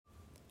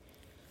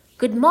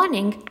Good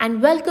morning and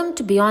welcome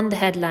to Beyond the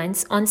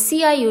Headlines on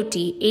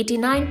CIUT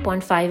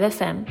 89.5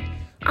 FM.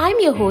 I'm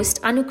your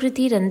host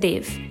Anukriti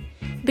Randev.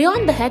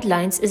 Beyond the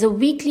Headlines is a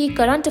weekly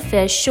current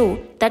affairs show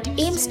that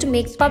aims to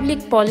make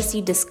public policy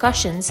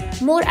discussions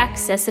more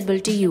accessible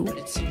to you.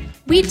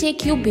 We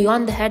take you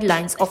beyond the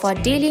headlines of our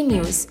daily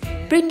news,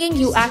 bringing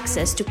you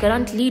access to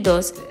current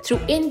leaders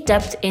through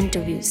in-depth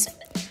interviews.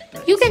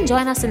 You can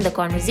join us in the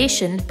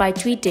conversation by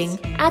tweeting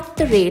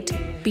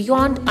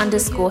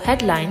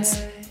 @beyond_headlines,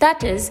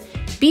 that is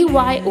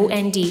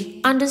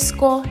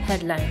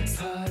BYOND_headlines.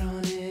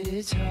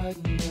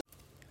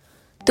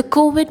 The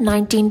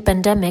COVID-19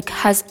 pandemic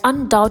has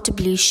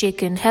undoubtedly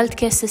shaken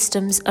healthcare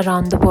systems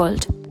around the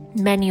world,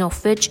 many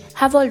of which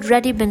have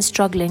already been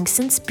struggling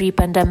since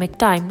pre-pandemic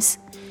times.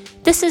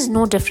 This is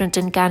no different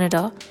in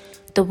Canada.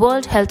 The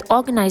World Health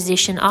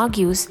Organization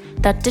argues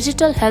that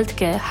digital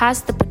healthcare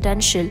has the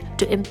potential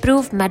to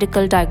improve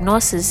medical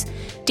diagnosis,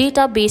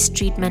 data-based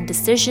treatment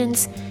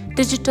decisions,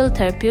 digital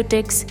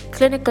therapeutics,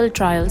 clinical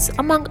trials,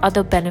 among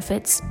other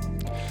benefits.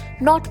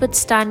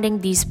 Notwithstanding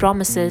these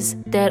promises,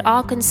 there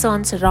are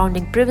concerns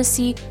surrounding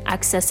privacy,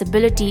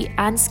 accessibility,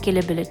 and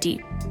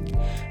scalability.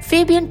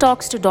 Fabian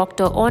talks to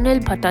Dr. Onil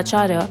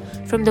Bhattacharya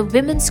from the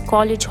Women's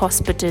College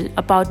Hospital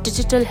about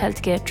digital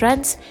healthcare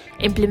trends,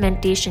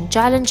 implementation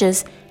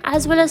challenges,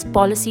 as well as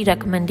policy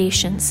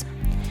recommendations.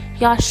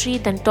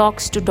 Yashri then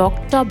talks to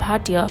Dr.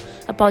 Bhatia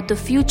about the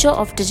future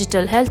of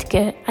digital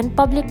healthcare and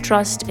public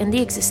trust in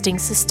the existing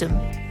system.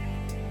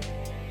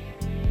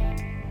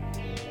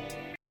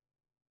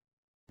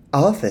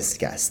 Our first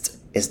guest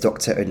is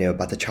Dr. Onil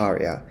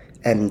Bhattacharya,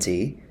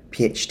 MD,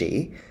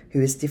 PhD, who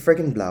is the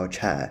Friggin Blau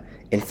Chair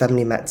in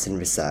Family Medicine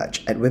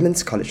Research at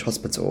Women's College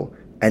Hospital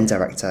and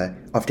Director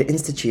of the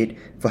Institute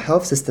for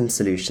Health System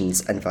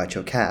Solutions and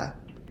Virtual Care.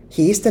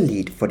 He is the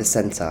lead for the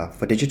Centre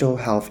for Digital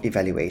Health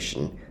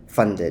Evaluation,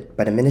 funded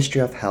by the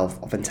Ministry of Health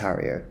of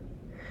Ontario.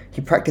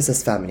 He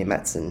practices family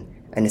medicine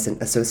and is an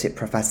associate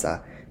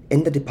professor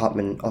in the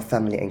Department of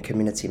Family and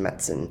Community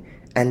Medicine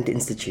and the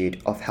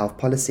Institute of Health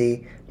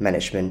Policy,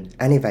 Management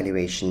and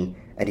Evaluation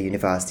at the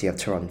University of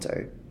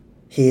Toronto.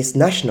 He is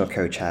National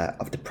Co-Chair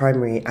of the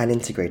Primary and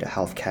Integrated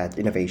Healthcare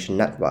Innovation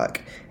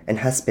Network and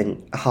has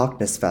been a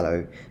Harkness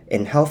Fellow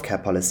in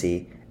Healthcare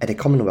Policy at the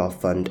Commonwealth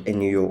Fund in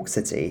New York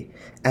City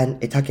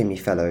and a Takemi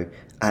Fellow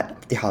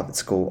at the Harvard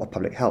School of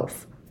Public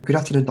Health. Good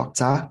afternoon,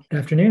 Doctor. Good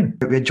afternoon.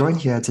 We're joined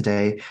here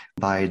today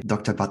by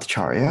Dr.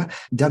 Bhattacharya.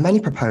 There are many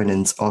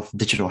proponents of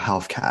digital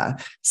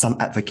healthcare, some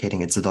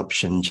advocating its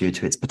adoption due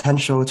to its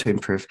potential to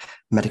improve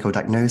medical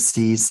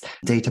diagnoses,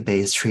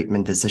 database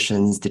treatment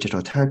decisions,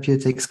 digital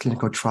therapeutics,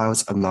 clinical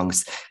trials,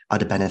 amongst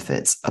other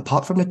benefits.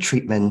 Apart from the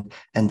treatment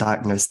and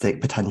diagnostic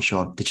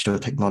potential of digital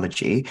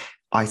technology,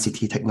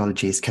 ICT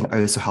technologies can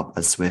also help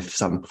us with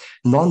some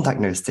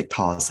non-diagnostic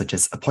tasks such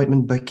as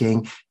appointment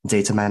booking,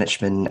 data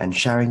management and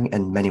sharing,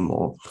 and many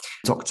more.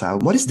 Doctor,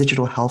 what is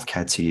digital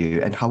healthcare to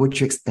you, and how would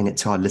you explain it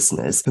to our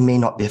listeners who may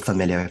not be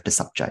familiar with the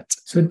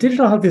subject? So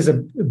digital health is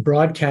a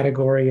broad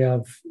category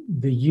of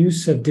the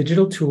use of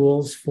digital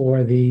tools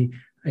for the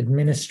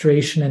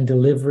administration and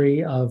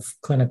delivery of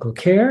clinical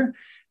care,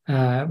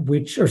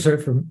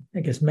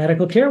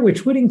 medical care,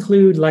 which would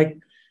include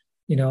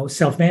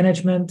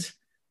self-management,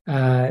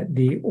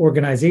 the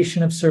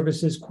organization of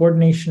services,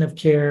 coordination of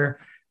care,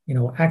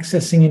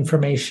 accessing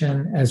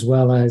information, as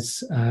well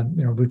as,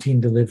 routine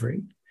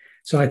delivery.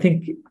 So I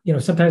think,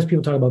 sometimes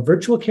people talk about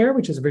virtual care,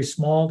 which is very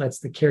small. That's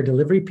the care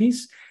delivery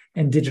piece.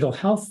 And digital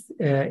health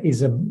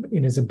is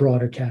a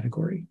broader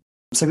category.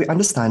 So we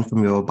understand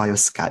from your bio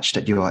sketch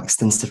that you are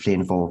extensively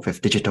involved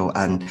with digital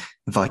and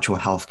virtual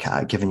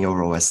healthcare, given your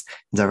role as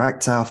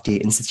director of the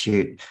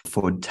Institute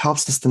for Health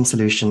System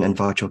Solution and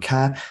Virtual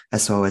Care,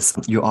 as well as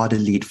you are the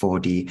lead for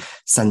the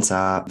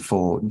Centre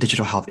for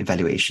Digital Health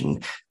Evaluation.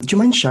 Would you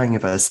mind sharing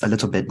with us a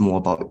little bit more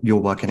about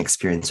your work and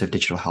experience with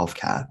digital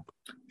healthcare?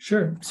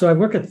 Sure. So I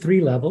work at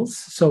 3 levels.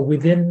 So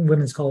within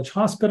Women's College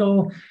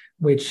Hospital,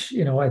 which,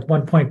 at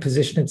one point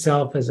positioned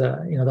itself as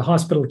the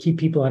hospital to keep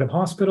people out of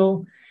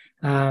hospital.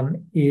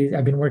 I've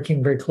been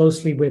working very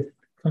closely with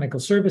clinical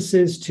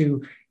services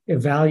to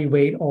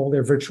evaluate all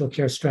their virtual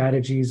care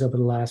strategies over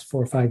the last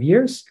 4 or 5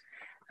 years.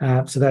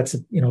 So that's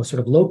a sort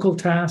of local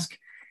task.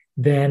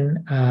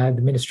 Then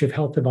the Ministry of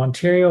Health of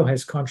Ontario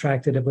has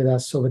contracted with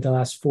us over the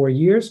last 4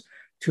 years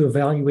to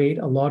evaluate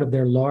a lot of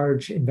their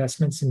large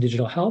investments in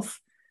digital health.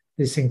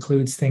 This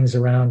includes things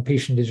around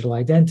patient digital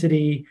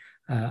identity,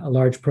 a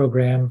large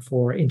program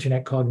for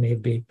internet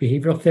cognitive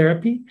behavioral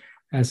therapy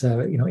as a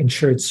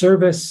insured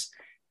service.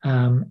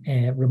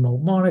 And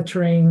remote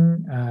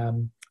monitoring,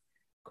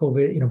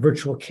 COVID,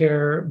 virtual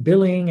care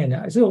billing, and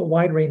a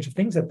wide range of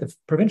things at the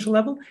provincial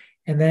level.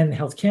 And then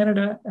Health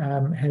Canada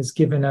has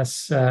given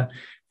us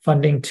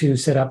funding to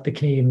set up the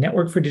Canadian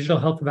Network for Digital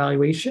Health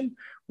Evaluation,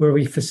 where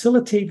we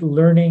facilitate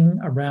learning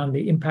around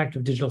the impact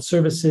of digital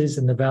services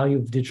and the value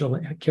of digital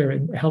care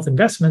and health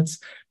investments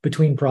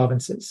between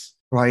provinces.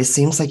 Right. It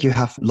seems like you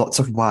have lots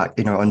of work,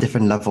 on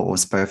different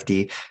levels, both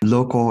the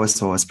local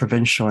as well as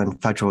provincial and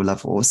federal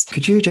levels.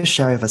 Could you just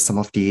share with us some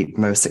of the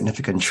most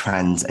significant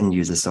trends and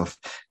uses of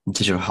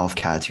digital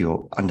healthcare to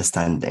your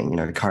understanding,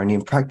 currently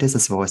in practice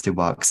as well as the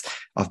works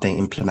of being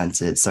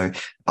implemented? So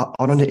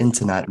on the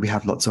internet, we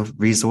have lots of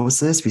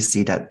resources. We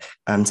see that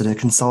so the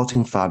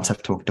consulting firms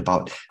have talked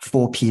about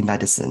 4P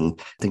medicine.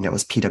 I think that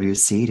was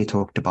PwC. They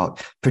talked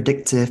about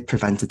predictive,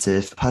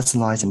 preventative,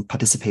 personalized, and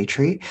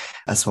participatory,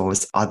 as well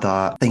as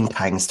other think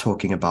tanks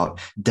talking about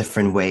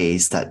different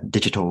ways that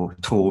digital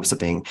tools are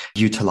being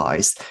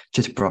utilized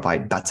to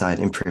provide better and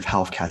improve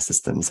healthcare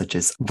systems, such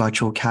as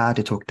virtual care.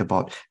 They talked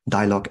about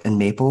Dialogue and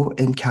Maple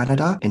in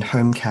Canada. In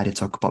home care, they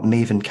talk about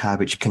Maven Care,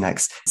 which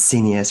connects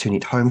seniors who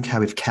need home care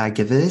with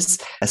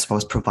caregivers, as well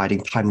as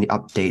providing timely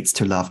updates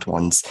to loved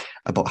ones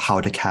about how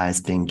the care is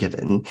being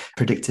given.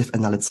 Predictive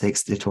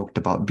analytics, they talked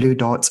about Blue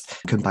Dot,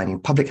 combining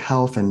public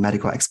health and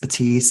medical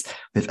expertise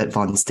with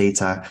advanced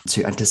data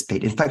to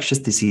anticipate infectious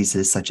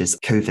diseases such as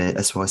COVID,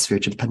 as well as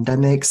future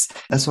pandemics,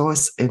 as well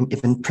as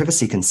even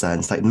privacy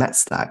concerns like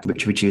MedStack,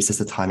 which reduces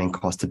the time and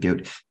cost to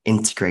build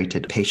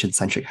integrated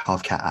patient-centric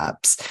healthcare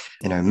apps,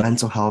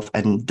 mental health,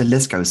 and the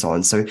list goes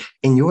on. So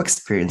in your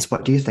experience,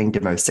 what do you think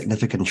the most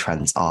significant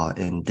trends are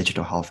in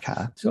digital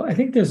healthcare? So I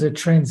think there's a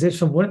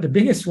transition. The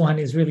biggest one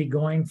is really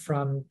going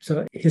from,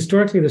 so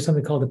historically, there's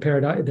something called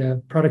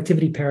the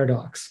productivity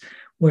paradox,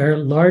 where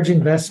large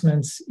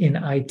investments in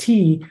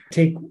IT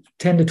take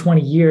 10 to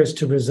 20 years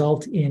to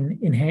result in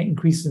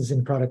increases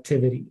in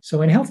productivity.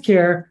 So in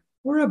healthcare,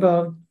 we're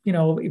about,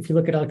 if you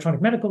look at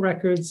electronic medical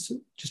records,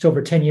 just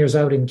over 10 years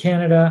out in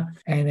Canada,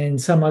 and in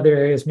some other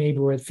areas, maybe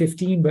we're at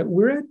 15, but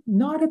we're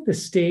not at the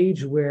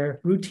stage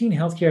where routine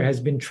healthcare has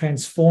been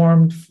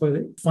transformed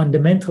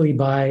fundamentally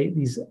by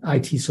these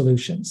IT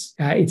solutions.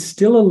 It's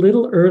still a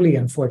little early,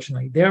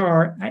 unfortunately. There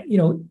are,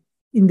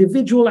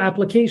 individual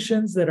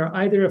applications that are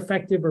either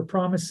effective or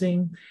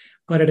promising,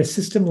 but at a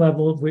system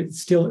level, it's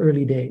still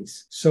early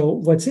days. So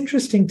what's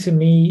interesting to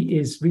me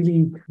is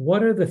really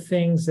what are the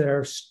things that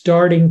are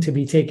starting to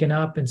be taken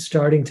up and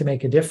starting to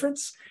make a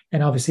difference?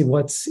 And obviously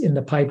what's in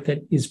the pipe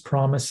that is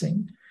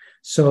promising.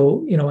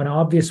 So, an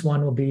obvious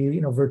one will be,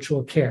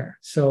 virtual care.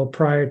 So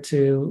prior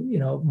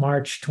to,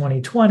 March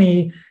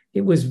 2020,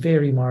 it was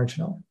very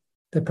marginal.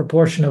 The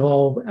proportion of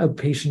all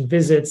outpatient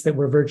visits that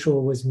were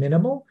virtual was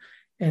minimal.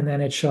 And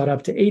then it shot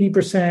up to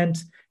 80%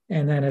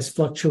 and then has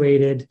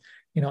fluctuated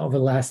over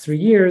the last 3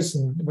 years,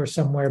 and we're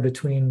somewhere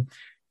between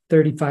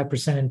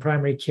 35% in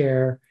primary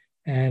care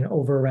and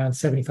over around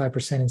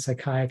 75% in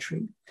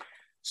psychiatry.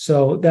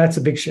 So that's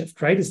a big shift,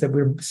 right? Is that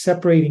we're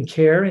separating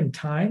care in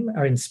time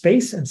or in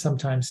space and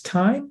sometimes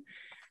time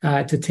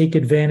to take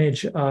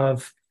advantage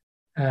of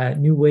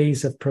new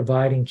ways of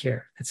providing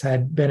care. It's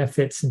had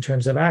benefits in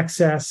terms of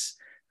access,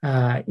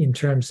 in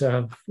terms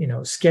of,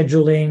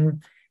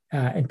 scheduling,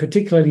 and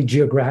particularly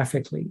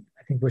geographically.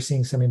 I think we're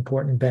seeing some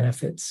important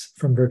benefits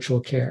from virtual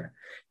care.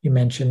 You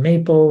mentioned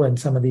Maple and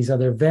some of these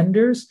other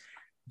vendors.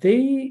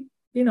 They,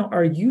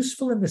 are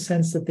useful in the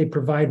sense that they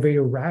provide very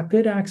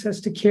rapid access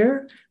to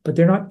care, but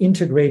they're not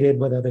integrated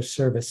with other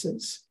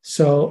services.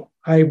 So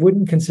I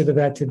wouldn't consider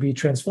that to be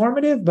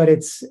transformative, but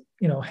it's,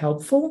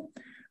 helpful.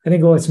 I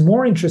think what's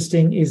more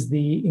interesting is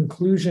the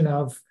inclusion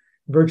of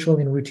virtual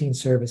and routine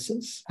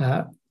services.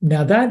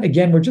 Now that,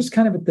 again, we're just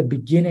kind of at the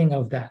beginning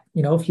of that.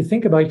 If you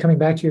think about coming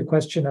back to your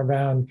question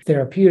around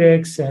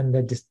therapeutics and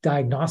the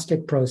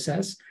diagnostic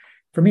process,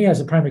 for me as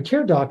a primary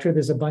care doctor,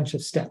 there's a bunch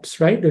of steps,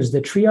 right? There's the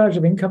triage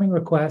of incoming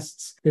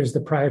requests. There's the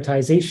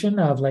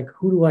prioritization of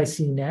who do I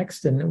see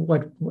next and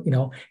what,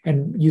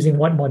 and using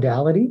what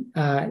modality.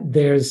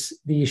 There's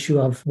the issue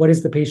of what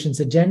is the patient's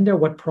agenda?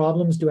 What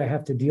problems do I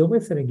have to deal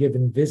with in a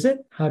given visit?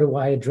 How do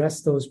I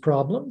address those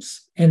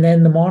problems? And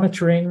then the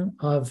monitoring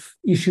of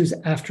issues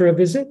after a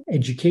visit,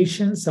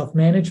 education,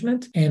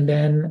 self-management, and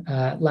then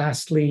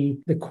lastly,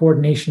 the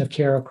coordination of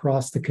care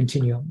across the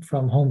continuum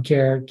from home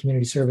care,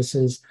 community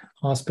services,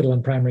 hospital,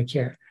 and primary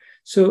care.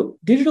 So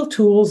digital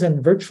tools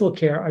and virtual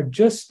care are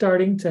just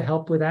starting to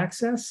help with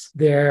access.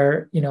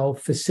 They're,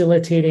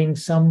 facilitating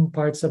some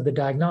parts of the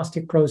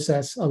diagnostic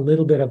process, a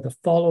little bit of the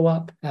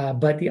follow-up,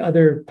 but the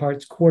other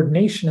parts,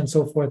 coordination and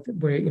so forth,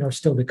 were,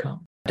 still to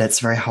come. That's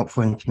very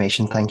helpful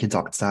information. Thank you,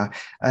 Doctor.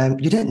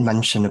 You did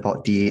mention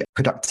about the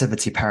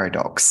productivity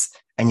paradox,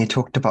 and you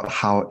talked about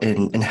how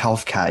in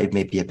healthcare, it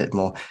may be a bit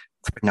more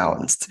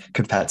pronounced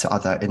compared to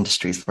other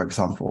industries, for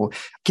example.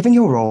 Given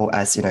your role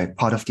as,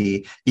 part of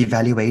the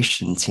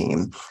evaluation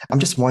team, I'm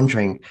just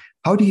wondering,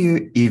 how do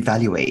you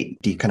evaluate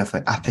the kind of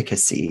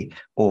efficacy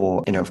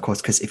or, of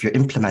course, because if you're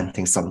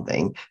implementing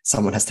something,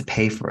 someone has to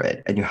pay for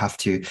it and you have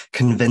to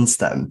convince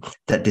them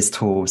that these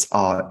tools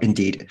are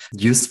indeed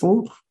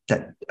useful,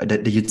 that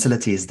the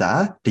utility is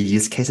there, the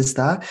use case is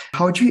there.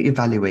 How do you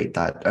evaluate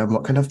that?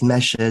 What kind of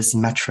measures,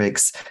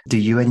 metrics do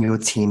you and your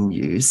team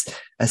use?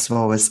 As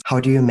well as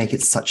how do you make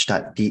it such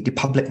that the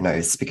public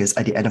knows? Because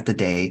at the end of the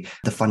day,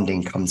 the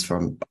funding comes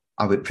from,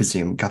 I would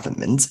presume,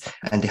 government,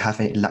 and they have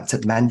an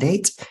elected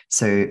mandate.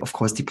 So of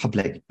course,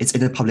 it's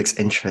in the public's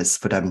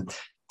interest for them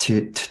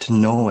to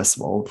know as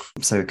well.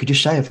 So could you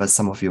share with us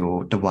some of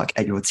the work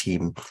at your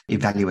team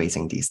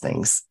evaluating these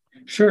things?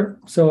 Sure.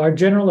 So our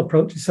general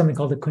approach is something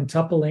called the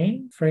quintuple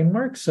aim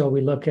framework. So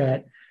we look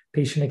at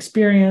patient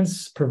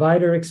experience,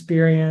 provider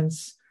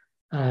experience,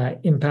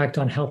 impact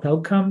on health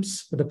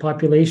outcomes for the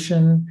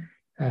population,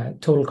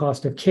 total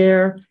cost of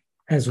care,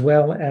 as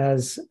well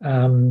as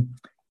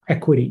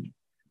equity,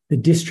 the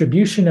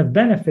distribution of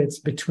benefits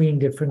between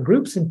different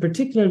groups, and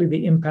particularly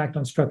the impact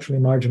on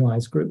structurally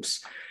marginalized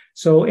groups.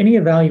 So any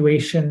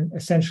evaluation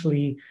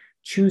essentially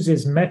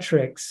chooses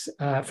metrics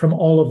from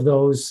all of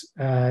those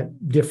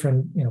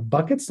different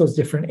buckets, those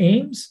different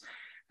aims.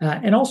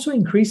 And also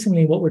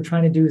increasingly what we're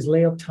trying to do is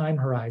lay out time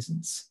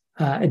horizons.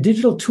 A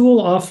digital tool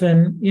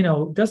often,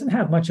 doesn't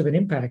have much of an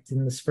impact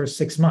in this first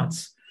 6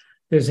 months.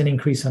 There's an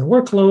increase on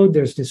workload,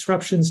 there's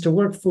disruptions to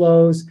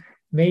workflows,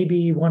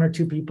 maybe 1 or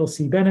 2 people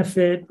see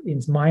benefit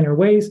in minor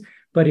ways,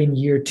 but in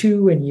year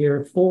 2 and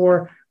year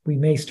 4, we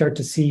may start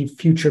to see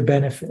future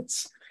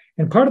benefits.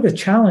 And part of the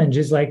challenge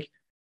is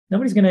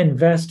nobody's going to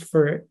invest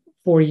for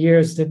 4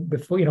 years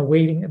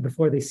waiting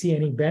before they see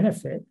any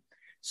benefit.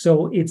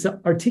 So it's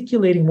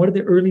articulating what are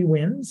the early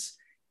wins,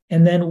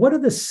 and then what are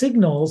the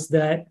signals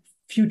that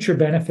future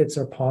benefits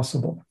are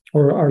possible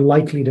or are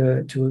likely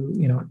to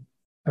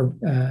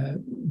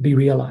be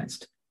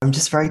realized. I'm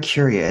just very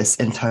curious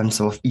in terms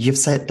of, you've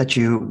said that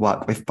you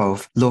work with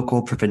both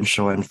local,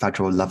 provincial, and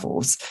federal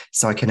levels.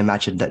 So I can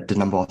imagine that the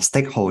number of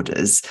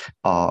stakeholders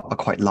are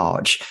quite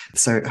large.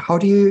 So how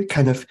do you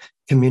kind of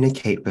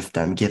communicate with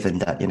them, given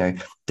that,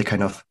 the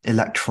kind of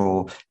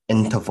electoral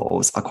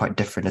intervals are quite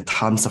different, the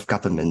terms of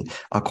government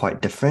are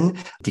quite different,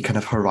 the kind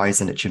of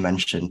horizon that you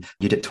mentioned,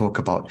 you did talk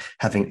about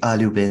having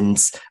early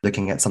wins,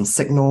 looking at some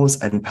signals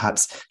and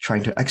perhaps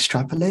trying to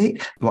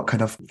extrapolate what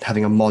kind of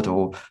having a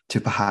model to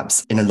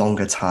perhaps in a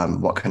longer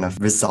term, what kind of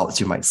results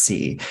you might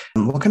see.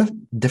 And what kind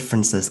of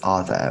differences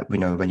are there,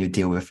 when you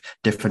deal with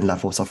different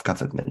levels of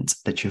government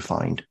that you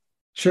find?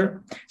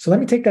 Sure. So let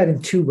me take that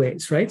in 2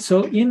 ways, right?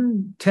 So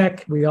in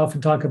tech, we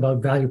often talk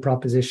about value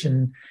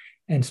proposition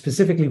and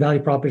specifically value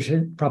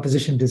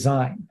proposition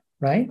design,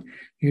 right?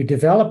 You're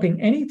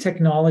developing any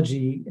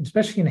technology,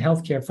 especially in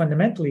healthcare,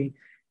 fundamentally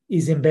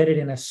is embedded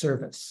in a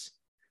service.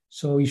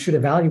 So you should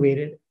evaluate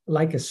it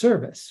like a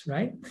service,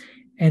 right?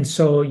 And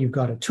so you've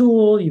got a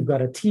tool, you've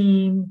got a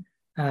team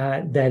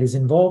that is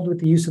involved with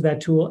the use of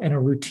that tool, and a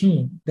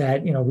routine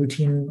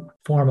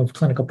form of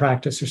clinical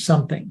practice or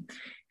something.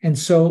 And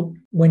so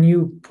when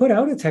you put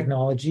out a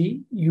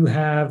technology, you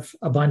have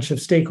a bunch of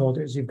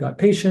stakeholders. You've got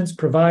patients,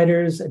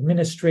 providers,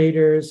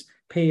 administrators,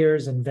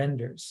 payers, and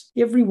vendors.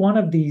 Every one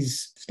of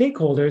these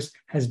stakeholders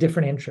has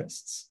different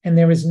interests. And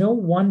there is no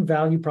one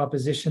value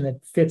proposition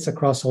that fits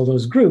across all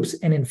those groups.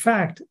 And in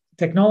fact,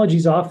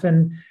 technologies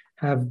often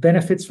have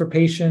benefits for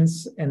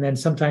patients, and then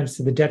sometimes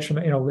to the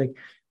detriment,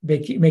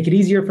 make it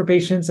easier for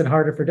patients and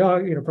harder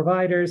for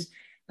providers.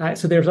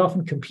 So there's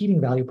often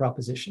competing value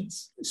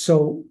propositions.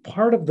 So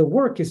part of the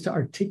work is to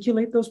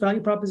articulate those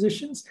value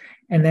propositions.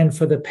 And then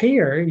for the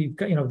payer, you've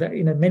got,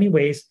 in many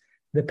ways,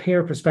 the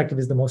payer perspective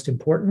is the most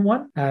important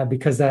one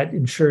because that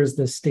ensures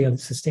the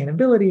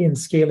sustainability and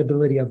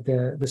scalability of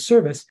the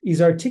service, is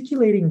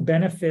articulating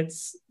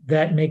benefits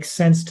that make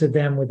sense to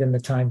them within the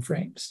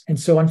timeframes. And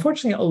so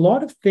unfortunately, a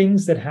lot of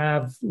things that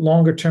have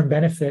longer term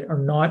benefit are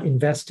not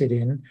invested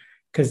in,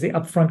 because the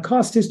upfront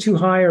cost is too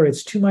high, or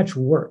it's too much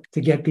work to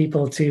get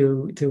people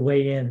to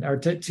weigh in or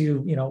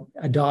to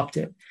adopt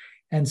it.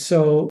 And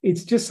so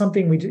it's just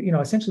something we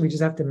essentially we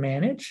just have to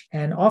manage.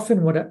 And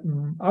often what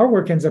our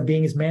work ends up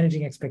being is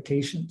managing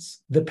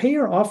expectations. The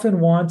payer often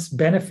wants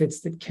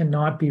benefits that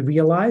cannot be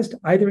realized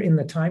either in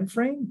the time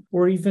frame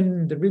or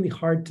even the really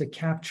hard to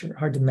capture,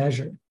 hard to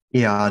measure.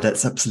 Yeah,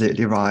 that's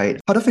absolutely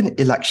right. Part of an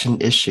election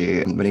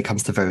issue when it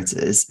comes to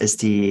voters is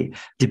the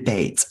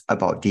debate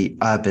about the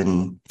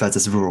urban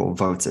versus rural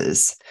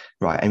voters,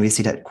 right? And we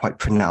see that quite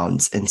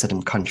pronounced in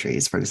certain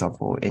countries, for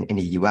example, in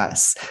the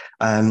US.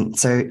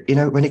 So,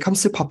 when it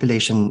comes to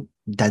population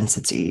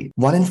density,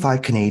 1 in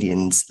 5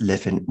 Canadians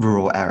live in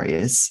rural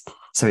areas.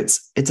 So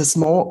it's a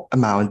small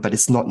amount, but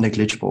it's not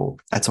negligible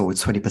at all,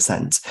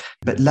 20%.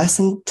 But less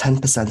than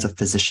 10% of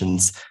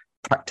physicians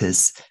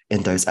practice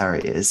in those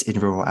areas, in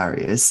rural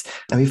areas.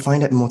 And we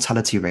find that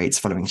mortality rates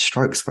following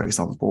strokes, for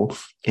example,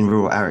 in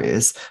rural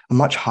areas are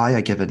much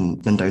higher given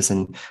than those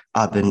in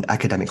urban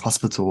academic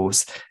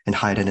hospitals and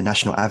higher than the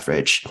national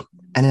average.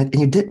 And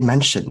you did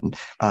mention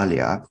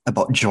earlier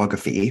about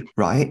geography,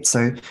 right?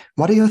 So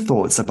what are your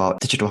thoughts about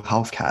digital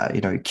healthcare?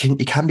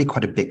 It can be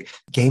quite a big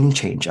game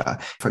changer.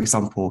 For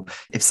example,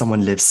 if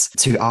someone lives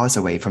 2 hours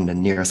away from the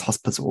nearest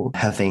hospital,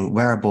 having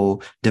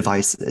wearable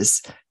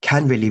devices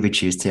can really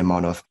reduce the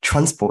amount of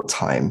transport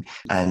time.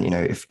 And,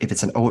 if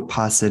it's an old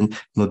person,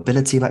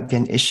 mobility might be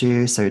an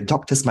issue. So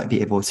doctors might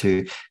be able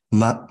to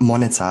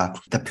monitor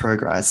the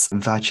progress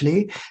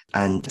virtually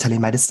and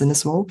telemedicine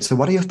as well. So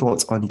what are your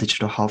thoughts on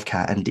digital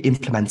healthcare and the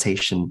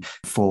implementation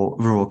for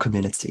rural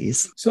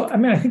communities? So,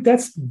 I think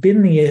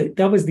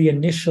that was the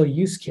initial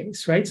use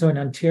case, right? So in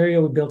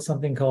Ontario, we built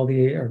something called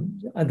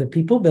the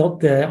people built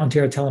the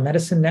Ontario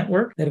Telemedicine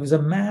Network. That it was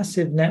a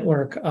massive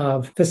network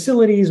of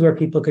facilities where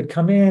people could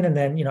come in and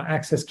then,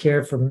 access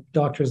care from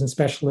doctors and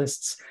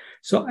specialists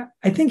So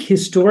I think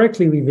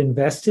historically we've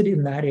invested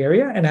in that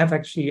area and have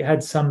actually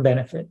had some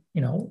benefit,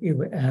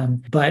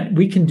 but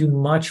we can do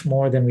much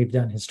more than we've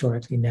done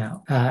historically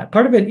now.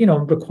 Part of it,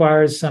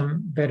 requires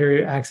some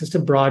better access to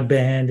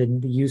broadband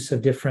and the use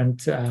of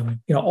different,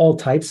 all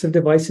types of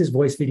devices,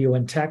 voice, video,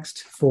 and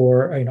text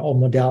for, all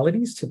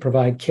modalities to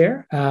provide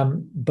care.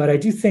 But I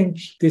do think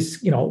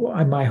this,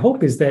 my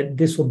hope is that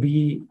this will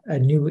be a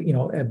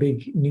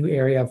big new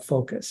area of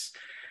focus.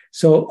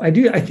 So I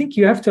think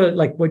you have to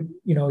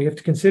you have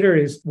to consider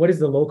is what is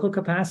the local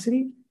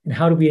capacity and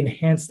how do we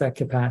enhance that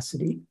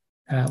capacity?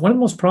 One of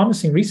the most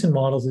promising recent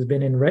models has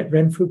been in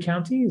Renfrew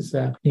County,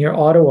 near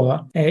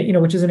Ottawa,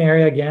 which is an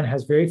area, again,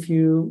 has very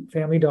few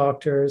family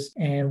doctors.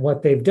 And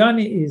what they've done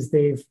is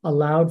they've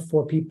allowed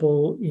for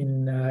people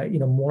in,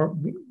 more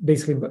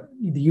basically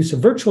the use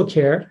of virtual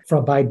care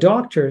by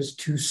doctors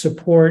to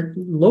support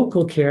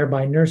local care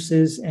by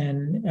nurses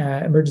and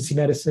emergency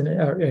medicine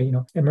or,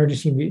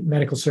 emergency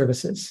medical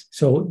services.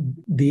 So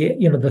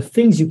the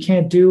things you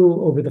can't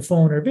do over the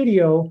phone or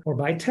video or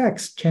by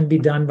text can be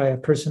done by a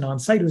person on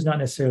site who's not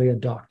necessarily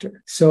a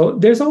doctor. So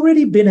there's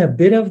already been a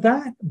bit of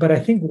that, but I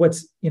think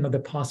what's, the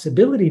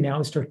possibility now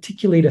is to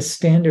articulate a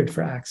standard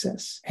for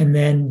access and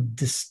then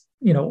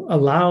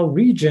allow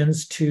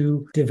regions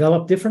to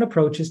develop different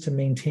approaches to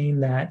maintain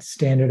that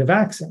standard of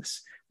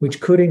access, which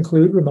could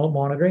include remote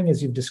monitoring,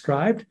 as you've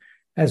described,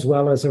 as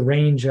well as a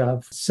range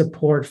of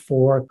support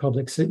for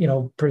public,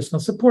 personal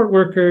support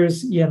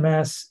workers,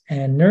 EMS,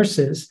 and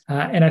nurses.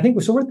 And I think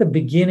we're at the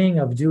beginning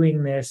of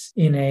doing this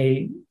in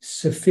a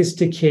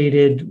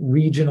sophisticated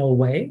regional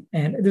way.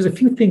 And there's a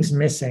few things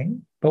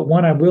missing. But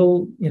one I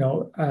will,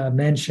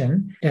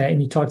 mention,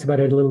 and you talked about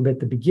it a little bit at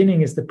the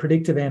beginning, is the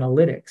predictive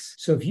analytics.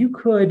 So if you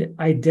could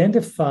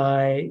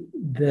identify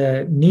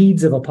the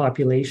needs of a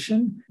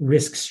population,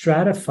 risk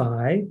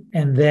stratify,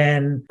 and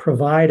then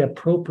provide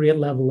appropriate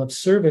level of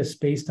service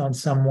based on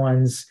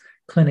someone's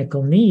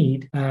clinical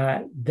need,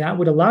 that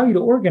would allow you to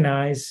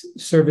organize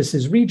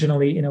services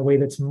regionally in a way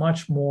that's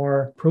much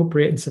more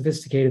appropriate and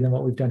sophisticated than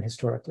what we've done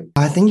historically.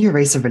 I think you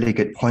raised a really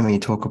good point when you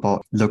talk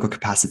about local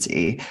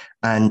capacity.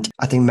 And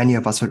I think many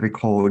of us would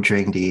recall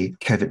during the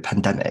COVID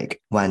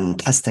pandemic when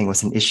testing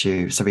was an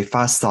issue. So we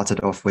first started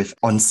off with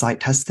on-site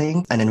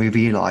testing, and then we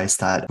realized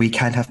that we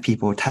can't have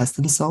people test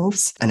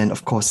themselves. And then,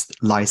 of course,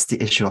 lies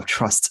the issue of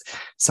trust.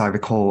 So I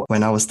recall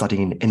when I was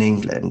studying in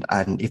England,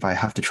 and if I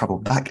have to travel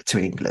back to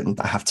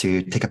England, I have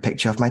to take a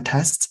picture of my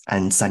test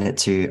and send it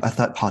to a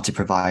third-party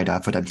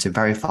provider for them to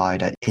verify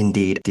that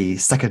indeed the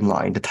second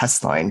line, the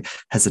test line,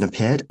 hasn't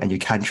appeared and you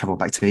can travel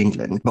back to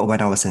England. But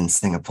when I was in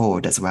Singapore,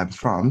 that's where I'm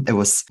from, it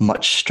was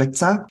much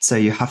stricter. So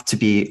you have to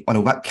be on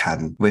a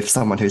webcam with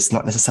someone who's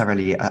not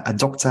necessarily a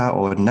doctor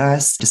or a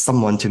nurse, just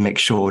someone to make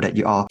sure that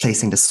you are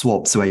placing the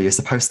swabs where you're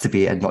supposed to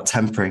be and not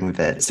tampering with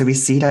it. So we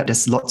see that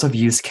there's lots of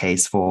use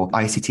case for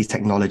ICT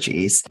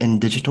technologies in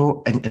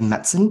digital and in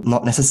medicine,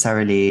 not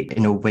necessarily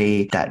in a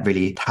way that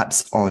really taps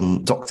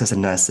on doctors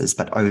and nurses,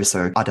 but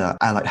also other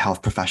allied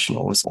health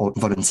professionals or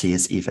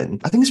volunteers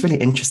even. I think it's really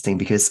interesting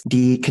because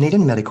the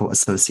Canadian Medical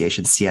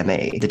Association,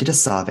 CMA, they did a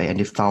survey and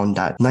they found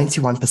that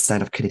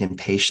 91% of Canadian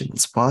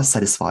patients were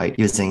satisfied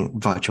using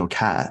virtual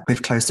care,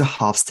 with close to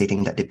half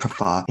stating that they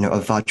prefer, a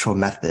virtual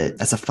method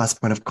as a first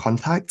point of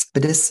contact.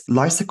 But this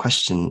lies the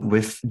question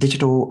with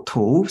digital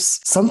tools.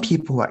 Some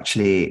people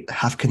actually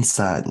have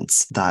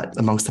concerns that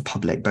amongst the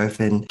public, both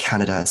in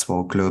Canada as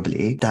well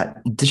globally,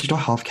 that digital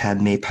healthcare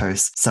may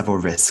pose several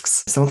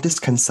risks. Some of these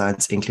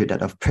concerns include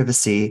that of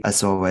privacy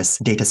as well as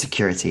data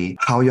security,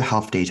 how your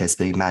health data is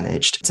being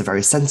managed. It's a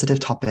very sensitive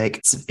topic.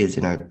 It's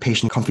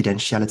patient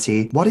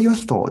confidentiality. What are your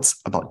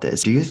thoughts about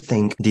this? Do you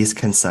think these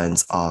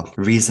concerns are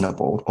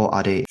reasonable, or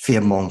are they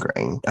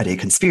fear-mongering? Are they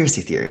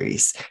conspiracy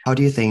theories? How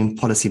do you think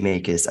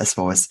policymakers as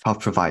well as health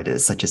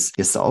providers such as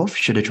yourself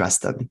should address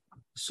them?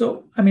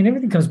 So,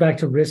 everything comes back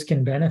to risk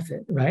and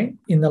benefit, right?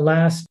 In the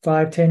last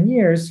 5-10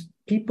 years,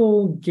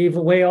 people gave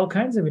away all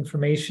kinds of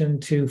information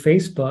to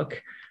Facebook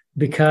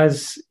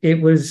because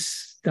it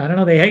was,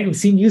 it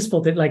seemed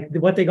useful to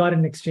what they got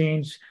in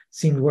exchange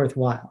seemed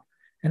worthwhile.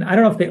 And I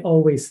don't know if they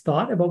always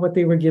thought about what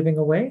they were giving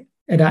away.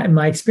 And in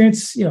my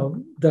experience,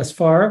 thus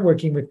far,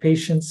 working with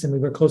patients, and we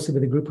work closely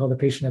with a group called the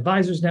Patient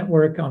Advisors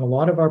Network on a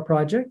lot of our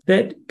projects,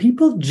 that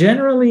people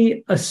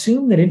generally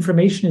assume that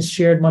information is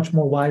shared much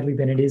more widely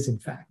than it is, in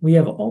fact. We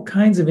have all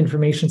kinds of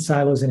information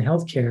silos in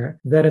healthcare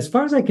that, as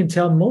far as I can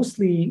tell,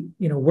 mostly,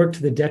 work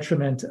to the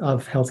detriment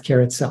of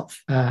healthcare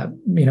itself,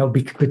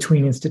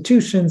 between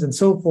institutions and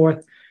so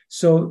forth.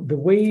 So the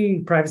way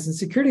privacy and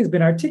security has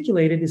been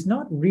articulated is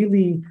not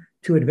really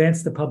to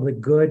advance the public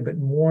good, but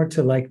more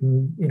to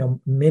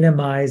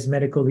minimize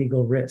medical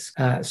legal risk.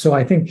 So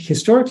I think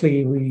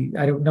historically,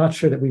 I'm not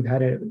sure that we've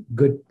had a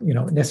good,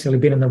 necessarily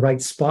been in the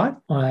right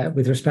spot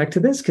with respect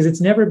to this, because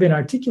it's never been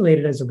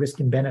articulated as a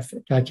risk and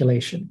benefit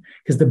calculation,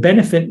 because the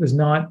benefit was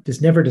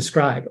never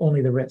described,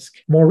 only the risk.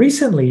 More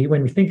recently,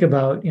 when we think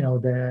about,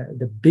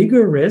 the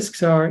bigger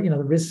risks are,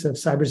 the risks of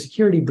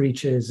cybersecurity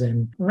breaches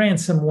and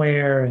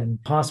ransomware and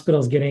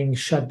hospitals getting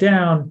shut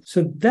down.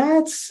 So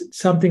that's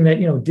something that,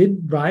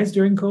 did rise lives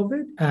during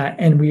COVID.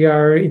 And we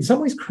are in some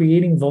ways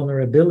creating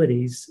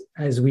vulnerabilities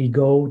as we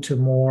go to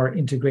more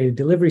integrated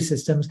delivery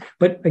systems.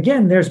 But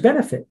again, there's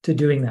benefit to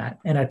doing that.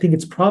 And I think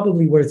it's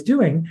probably worth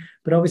doing,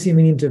 but obviously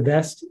we need to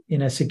invest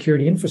in a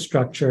security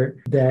infrastructure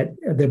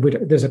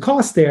there's a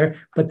cost there,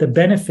 but the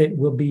benefit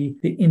will be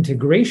the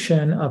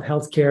integration of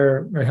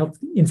healthcare or health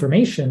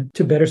information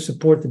to better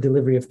support the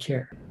delivery of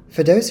care.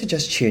 For those who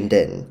just tuned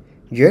in,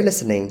 you're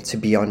listening to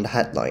Beyond the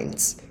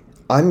Headlines.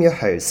 I'm your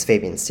host,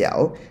 Fabian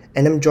Xiao,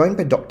 and I'm joined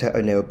by Dr.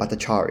 Anil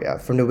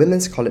Bhattacharya from the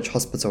Women's College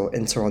Hospital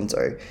in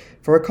Toronto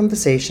for a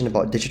conversation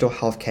about digital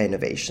healthcare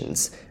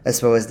innovations,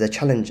 as well as their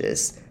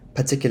challenges,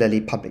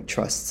 particularly public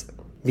trust.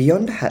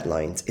 Beyond the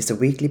Headlines is a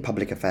weekly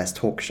public affairs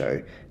talk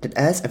show that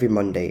airs every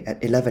Monday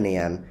at 11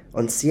 a.m.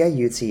 on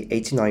CIUT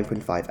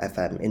 89.5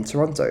 FM in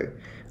Toronto,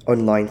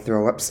 online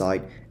through our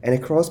website and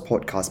across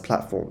podcast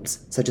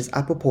platforms such as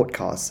Apple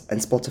Podcasts and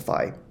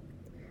Spotify.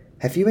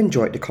 Have you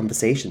enjoyed the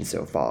conversation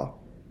so far?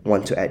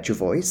 Want to add your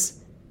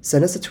voice?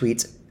 Send us a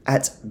tweet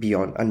at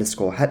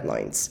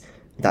beyond_headlines.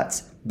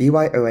 That's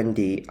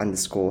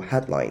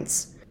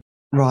BYOND_headlines.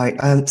 Right.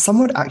 Some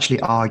would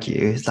actually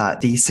argue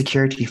that these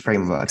security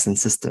frameworks and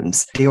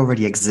systems, they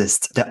already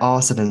exist. There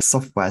are certain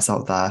softwares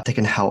out there that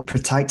can help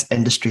protect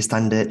industry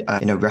standard.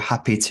 We're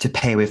happy to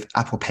pay with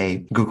Apple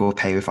Pay, Google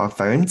Pay with our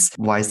phones.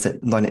 Why is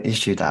it not an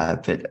issue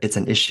there? But it's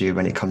an issue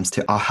when it comes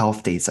to our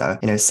health data.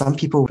 Some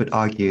people would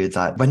argue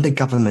that when the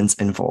government's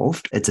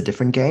involved, it's a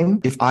different game.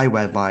 If I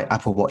wear my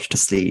Apple Watch to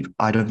sleep,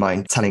 I don't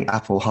mind telling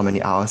Apple how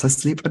many hours I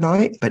sleep a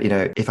night. But,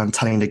 if I'm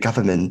telling the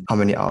government how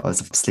many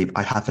hours of sleep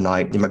I have a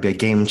night, it might be a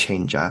game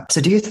changer. So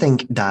do you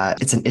think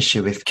that it's an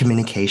issue with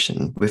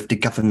communication with the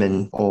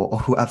government or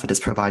whoever is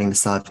providing the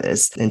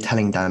service in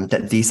telling them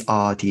that these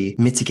are the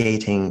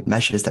mitigating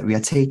measures that we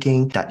are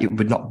taking, that it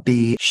would not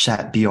be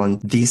shared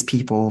beyond these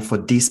people for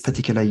these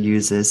particular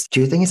users? Do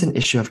you think it's an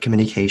issue of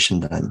communication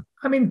then?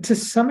 I mean, to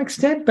some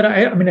extent, but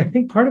I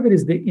think part of it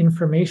is the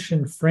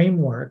information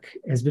framework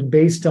has been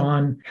based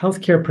on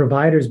healthcare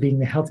providers being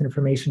the health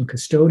information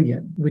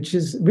custodian, which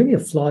is really a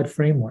flawed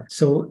framework.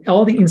 So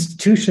all the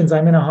institutions,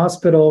 I'm in a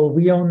hospital,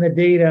 we own the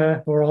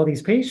data for all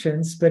these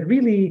patients, but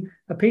really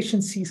a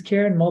patient seeks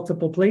care in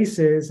multiple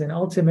places and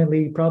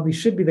ultimately probably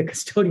should be the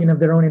custodian of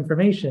their own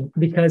information,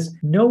 because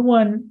no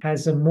one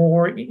is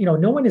more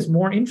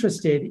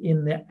interested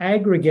in the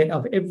aggregate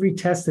of every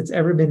test that's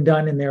ever been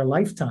done in their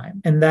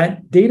lifetime. And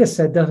that data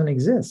set doesn't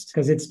exist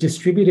because it's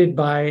distributed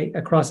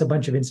across a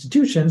bunch of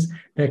institutions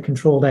that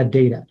control that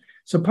data.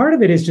 So part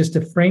of it is just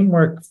a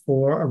framework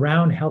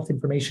around health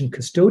information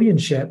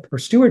custodianship or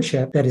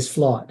stewardship that is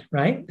flawed,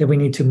 right? That we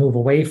need to move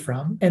away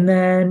from. And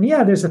then,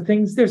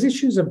 there's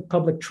issues of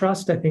public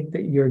trust, I think,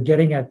 that you're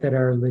getting at that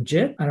are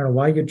legit. I don't know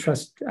why you'd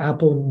trust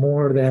Apple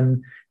more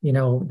than,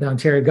 the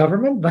Ontario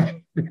government, but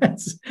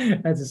that's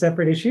a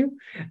separate issue.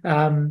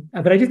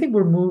 But I do think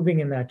we're moving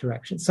in that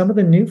direction. Some of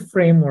the new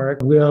framework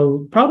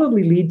will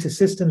probably lead to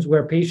systems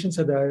where patients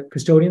are the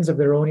custodians of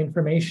their own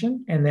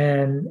information, and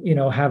then,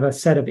 have a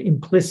set of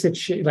implicit,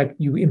 like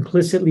you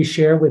implicitly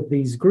share with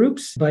these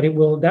groups, but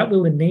that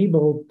will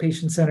enable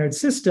patient-centered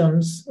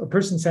systems or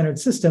person-centered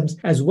systems,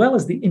 as well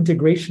as the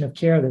integration of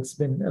care that's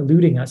been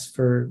eluding us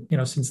for,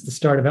 since the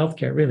start of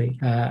healthcare, really.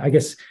 I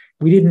guess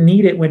we didn't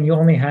need it when you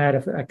only had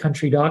a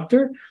country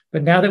doctor,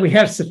 but now that we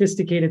have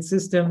sophisticated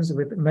systems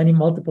with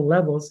multiple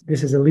levels,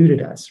 this has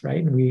eluded us,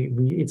 right?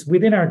 And it's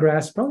within our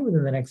grasp, probably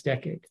within the next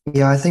decade.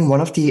 Yeah, I think one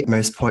of the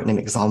most poignant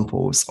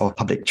examples of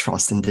public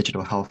trust in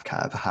digital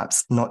healthcare,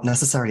 perhaps not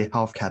necessarily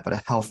healthcare, but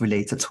a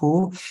health-related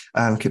tool,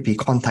 could be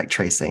contact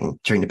tracing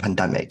during the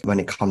pandemic. When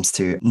it comes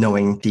to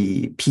knowing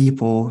the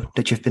people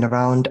that you've been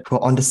around who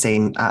are on the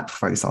same app,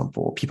 for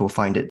example, people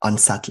find it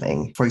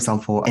unsettling. For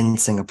example, in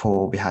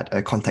Singapore, we had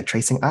a contact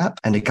tracing app,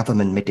 and the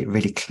government made it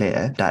really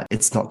clear that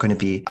it's not going to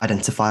be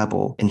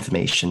identifiable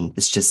information.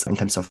 It's just in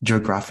terms of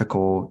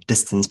geographical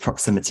distance,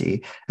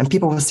 proximity, and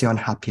people were still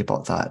unhappy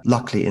about that.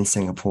 Luckily, in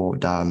Singapore,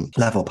 the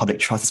level of public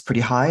trust is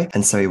pretty high,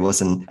 and so it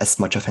wasn't as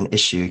much of an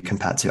issue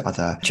compared to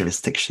other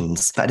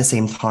jurisdictions. But at the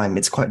same time,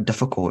 it's quite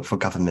difficult for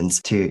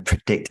governments to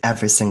predict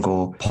every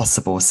single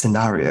possible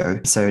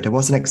scenario. So there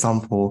was an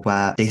example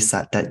where they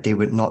said that they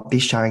would not be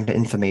sharing the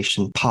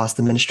information past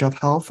the Ministry of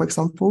Health, for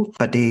example,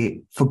 but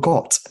they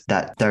forgot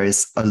that there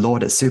is a law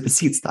that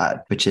supersedes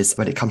that, which is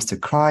when it comes to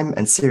crime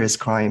and serious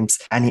crimes,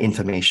 any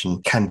information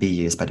can be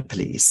used by the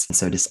police. And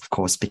so this, of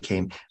course,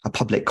 became a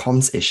public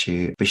comms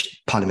issue,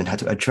 which Parliament had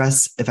to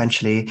address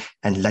eventually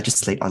and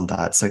legislate on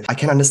that. So I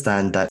can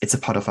understand that it's a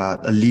part of a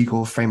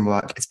legal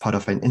framework, it's part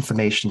of an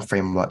information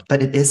framework,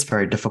 but it is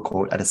very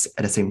difficult at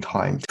the same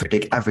time to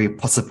predict every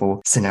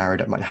possible scenario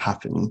that might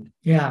happen.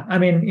 Yeah, I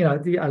mean,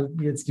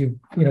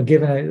 you've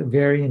given a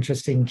very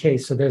interesting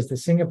case. So there's the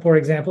Singapore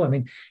example. I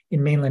mean,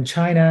 in mainland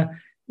China,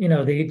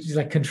 they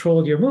just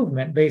controlled your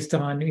movement based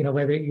on,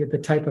 whether the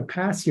type of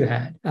pass you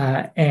had.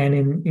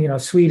 And in,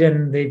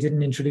 Sweden, they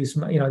didn't introduce,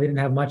 they didn't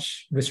have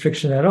much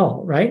restriction at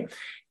all, right?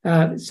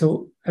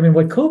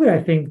 What COVID,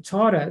 I think,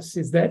 taught us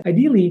is that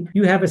ideally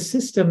you have a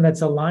system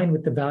that's aligned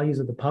with the values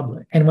of the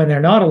public. And when they're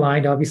not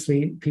aligned,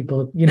 obviously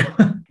people,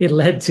 it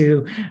led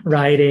to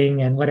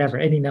rioting and whatever,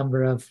 any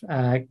number of,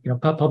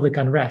 public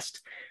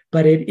unrest.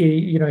 But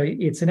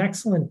it's an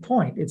excellent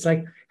point. It's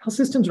like health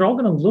systems are all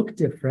going to look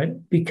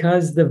different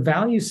because the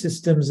value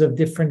systems of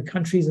different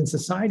countries and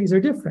societies are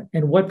different.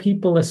 And what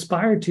people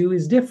aspire to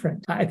is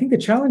different. I think the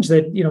challenge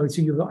that,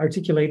 so you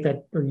articulate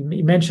that, or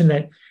you mentioned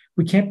that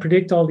we can't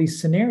predict all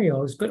these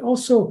scenarios, but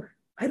also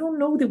I don't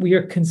know that we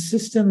are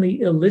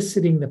consistently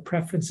eliciting the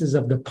preferences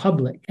of the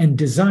public and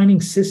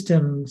designing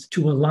systems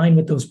to align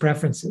with those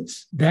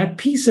preferences. That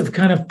piece of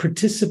kind of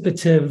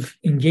participative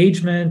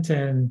engagement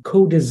and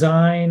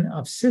co-design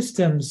of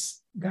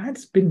systems,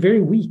 that's been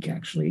very weak,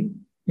 actually,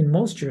 in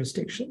most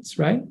jurisdictions,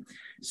 right?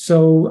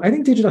 So I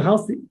think digital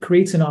health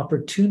creates an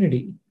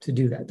opportunity to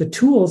do that. The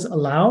tools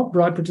allow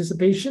broad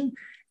participation,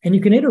 and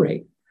you can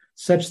iterate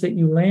such that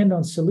you land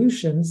on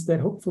solutions that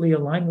hopefully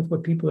align with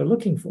what people are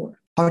looking for.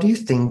 How do you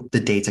think the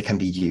data can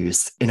be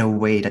used in a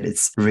way that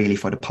it's really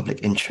for the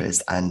public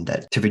interest and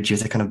that to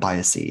reduce the kind of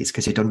biases?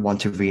 Because you don't want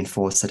to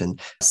reinforce certain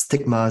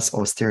stigmas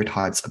or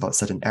stereotypes about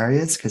certain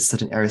areas, because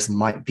certain areas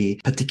might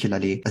be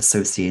particularly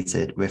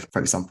associated with,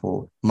 for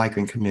example,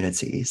 migrant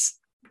communities.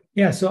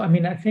 Yeah, so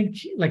I think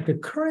like the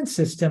current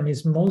system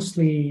is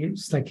mostly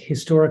like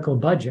historical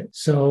budget.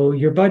 So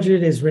your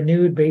budget is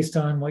renewed based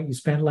on what you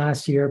spent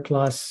last year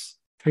plus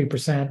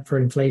 3% for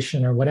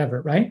inflation or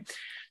whatever, right?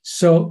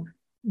 So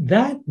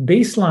that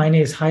baseline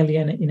is highly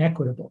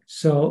inequitable.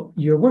 So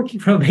you're working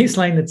from a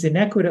baseline that's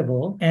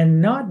inequitable and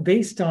not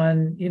based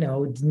on,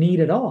 need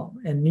at all.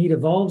 And need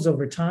evolves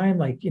over time.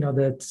 Like,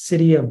 the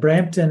city of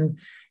Brampton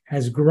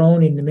has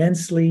grown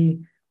immensely,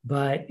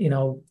 but,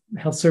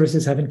 health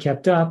services haven't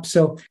kept up.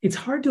 So it's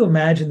hard to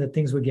imagine that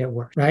things would get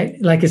worse,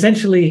 right? Like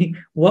essentially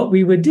what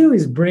we would do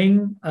is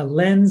bring a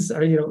lens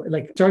or,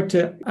 start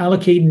to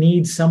allocate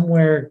needs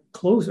somewhere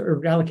closer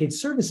or allocate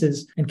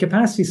services and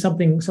capacity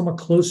somewhat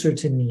closer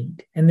to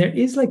need. And there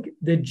is like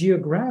the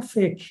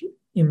geographic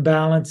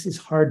imbalance is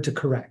hard to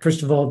correct.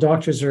 First of all,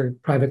 doctors are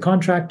private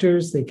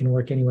contractors. They can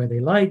work anywhere they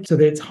like. So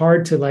that it's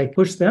hard to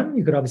push them.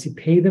 You could obviously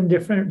pay them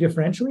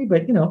differentially.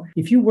 But,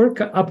 if you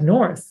work up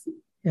north,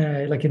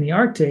 like in the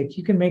Arctic,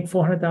 you can make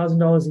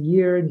 $400,000 a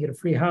year and you get a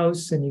free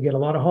house and you get a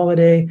lot of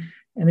holiday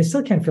and they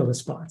still can't fill the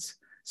spots.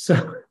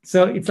 So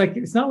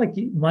it's not like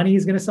money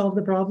is going to solve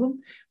the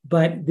problem,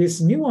 but this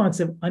nuance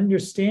of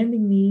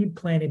understanding need,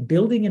 planning,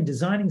 building and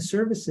designing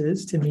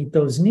services to meet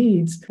those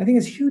needs, I think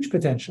is huge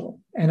potential.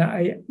 And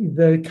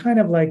the kind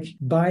of like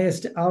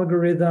biased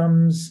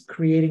algorithms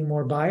creating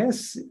more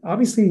bias,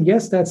 obviously,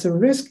 yes, that's a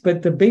risk,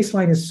 but the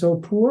baseline is so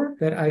poor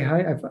that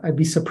I'd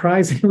be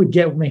surprised it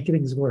would make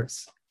things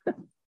worse.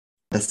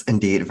 That's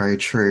indeed very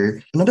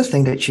true. Another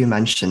thing that you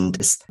mentioned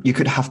is you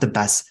could have the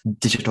best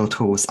digital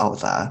tools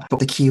out there, but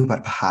the key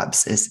word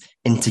perhaps is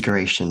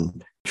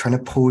integration, trying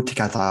to pull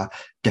together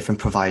different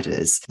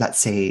providers. Let's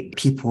say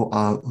people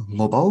are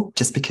mobile.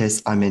 Just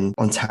because I'm in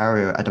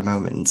Ontario at the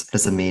moment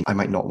doesn't mean I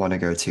might not want to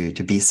go to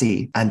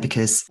BC. And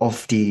because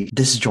of the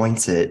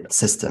disjointed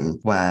system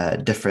where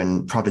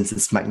different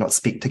provinces might not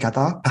speak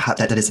together, perhaps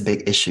that is a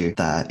big issue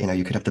there.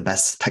 You could have the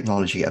best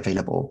technology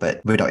available,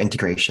 but without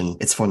integration,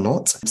 it's for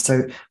naught.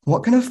 So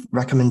what kind of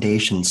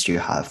recommendations do you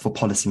have for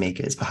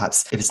policymakers,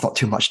 perhaps if it's not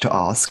too much to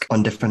ask,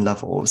 on different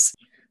levels?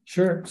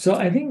 Sure. So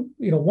I think,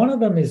 one of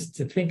them is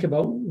to think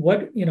about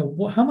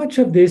how much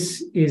of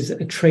this is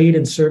a trade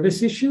and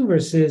service issue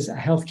versus a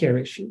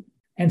healthcare issue.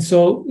 And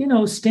so,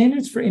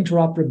 standards for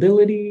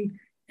interoperability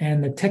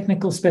and the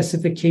technical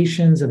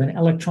specifications of an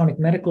electronic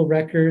medical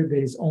record that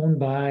is owned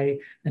by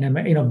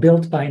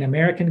built by an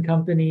American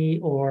company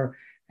or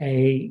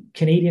a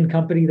Canadian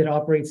company that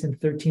operates in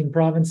 13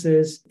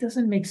 provinces. It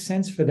doesn't make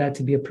sense for that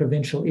to be a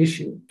provincial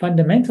issue.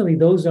 Fundamentally,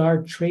 those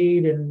are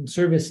trade and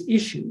service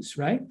issues,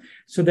 right?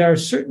 So there are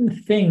certain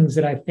things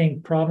that I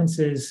think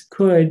provinces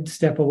could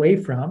step away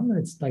from.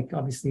 It's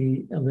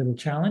obviously a little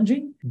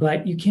challenging,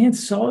 but you can't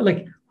solve,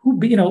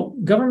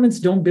 governments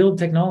don't build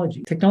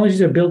technology.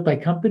 Technologies are built by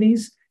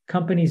companies.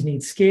 Companies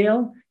need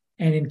scale.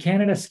 And in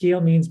Canada, scale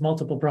means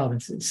multiple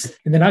provinces.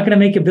 And they're not going to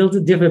make it built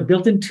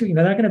into,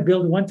 they're not going to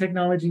build one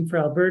technology for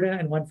Alberta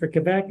and one for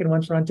Quebec and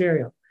one for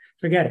Ontario.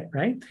 Forget it,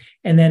 right?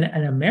 And then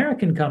an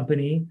American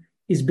company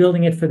is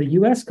building it for the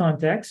US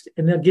context,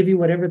 and they'll give you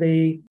whatever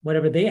they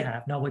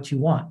have, not what you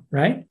want,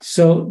 right?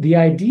 So the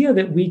idea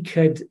that we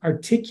could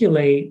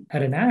articulate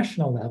at a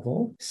national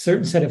level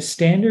certain set of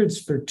standards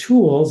for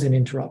tools and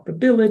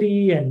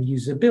interoperability and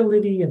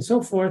usability and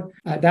so forth,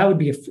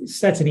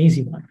 that's an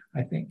easy one,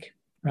 I think.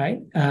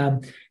 Right.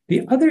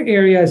 The other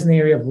area is in the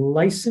area of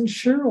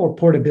licensure or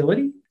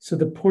portability. So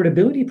the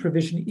portability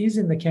provision is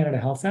in the Canada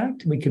Health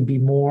Act. We could be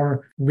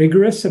more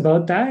rigorous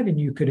about that. And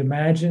you could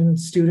imagine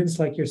students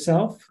like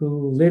yourself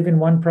who live in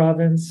one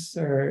province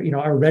or,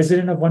 are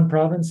resident of one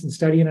province and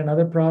study in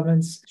another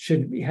province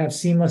should have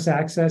seamless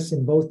access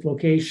in both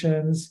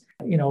locations.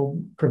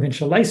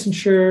 Provincial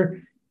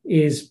licensure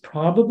is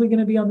probably going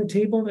to be on the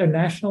table. A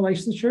national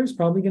licensure is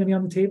probably going to be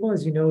on the table.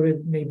 As you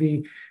noted,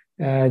 maybe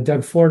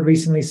Doug Ford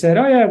recently said,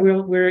 "Oh yeah,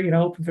 we're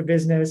open for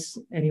business.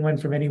 Anyone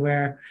from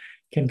anywhere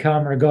can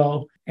come or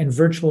go," and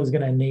virtual is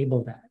going to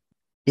enable that.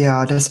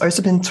 Yeah, there's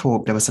also been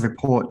talk. There was a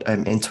report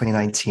in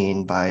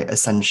 2019 by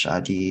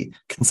Essentia, the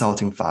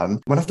consulting firm.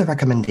 One of the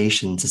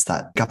recommendations is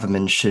that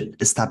government should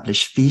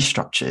establish fee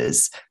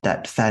structures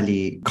that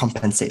fairly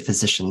compensate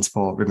physicians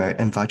for remote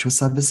and virtual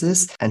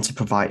services and to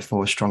provide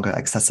for stronger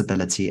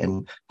accessibility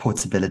and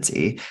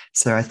portability.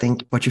 So I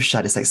think what you've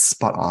shared is like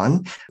spot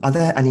on. Are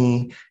there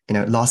any,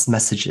 last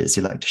messages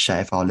you'd like to share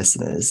with our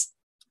listeners?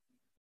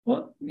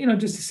 Well,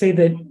 just to say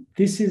that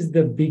this is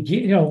the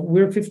beginning,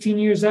 we're 15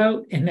 years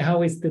out, and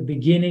now it's the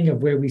beginning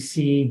of where we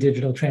see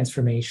digital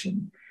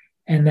transformation.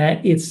 And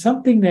that it's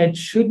something that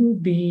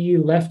shouldn't be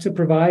left to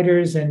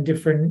providers and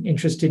different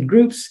interested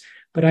groups,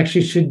 but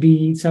actually should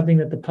be something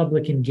that the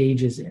public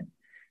engages in.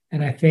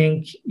 And I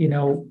think,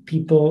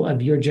 people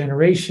of your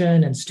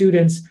generation and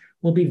students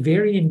will be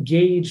very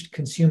engaged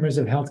consumers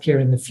of healthcare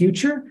in the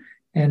future.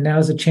 And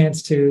now's a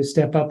chance to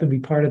step up and be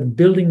part of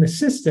building the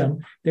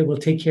system that will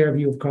take care of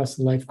you across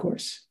the life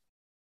course.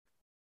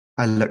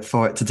 I look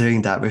forward to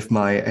doing that with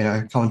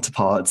my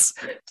counterparts.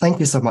 Thank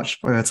you so much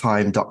for your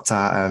time,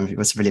 Doctor. It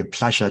was really a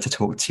pleasure to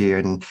talk to you,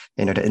 and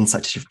the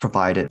insights you've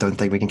provided. Don't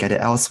think we can get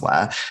it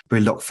elsewhere. We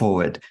look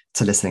forward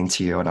to listening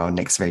to you on our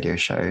next radio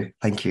show.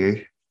 Thank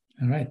you.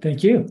 All right,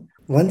 thank you.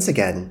 Once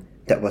again,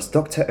 that was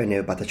Dr.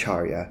 Anil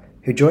Bhattacharya,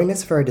 who joined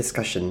us for a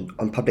discussion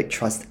on public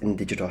trust in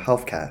digital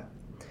healthcare.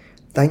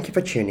 Thank you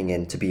for tuning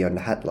in to Beyond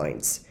the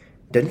Headlines.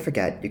 Don't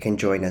forget you can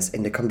join us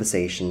in the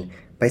conversation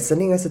by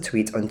sending us a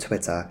tweet on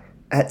Twitter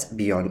at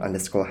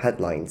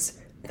beyond_headlines.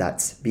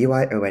 That's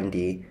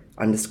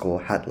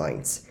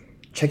BYOND_headlines.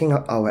 Checking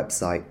out our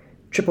website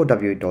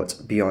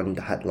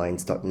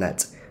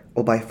www.beyondtheheadlines.net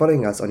or by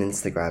following us on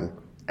Instagram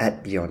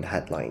at Beyond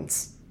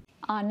Headlines.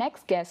 Our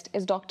next guest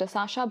is Dr.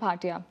 Sasha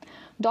Bhatia.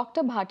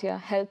 Dr. Bhatia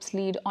helps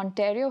lead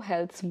Ontario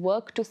Health's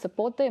work to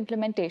support the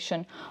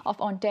implementation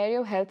of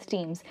Ontario Health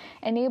teams,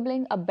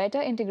 enabling a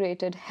better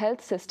integrated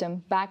health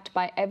system backed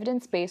by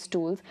evidence-based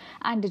tools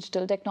and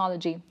digital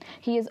technology.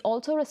 He is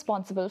also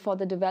responsible for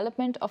the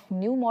development of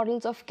new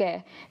models of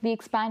care, the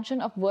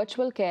expansion of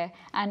virtual care,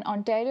 and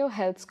Ontario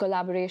Health's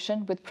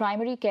collaboration with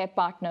primary care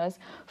partners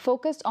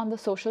focused on the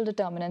social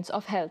determinants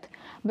of health.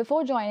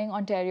 Before joining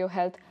Ontario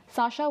Health,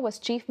 Sasha was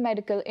Chief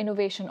Medical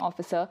Innovation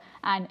Officer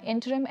and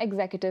Interim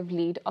Executive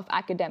Lead of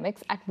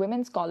Academics at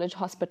Women's College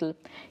Hospital.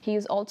 He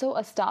is also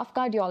a staff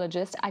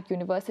cardiologist at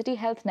University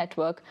Health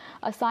Network,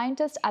 a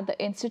scientist at the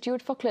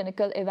Institute for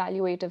Clinical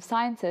Evaluative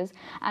Sciences,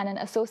 and an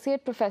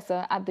associate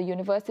professor at the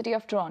University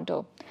of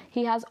Toronto.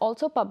 He has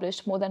also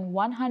published more than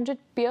 100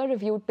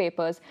 peer-reviewed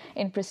papers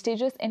in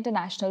prestigious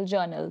international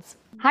journals.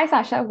 Hi,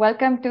 Sasha.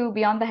 Welcome to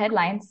Beyond the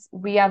Headlines.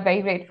 We are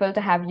very grateful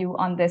to have you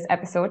on this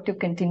episode to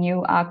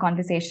continue our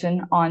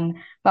conversation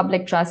on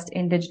public trust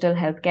in digital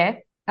healthcare.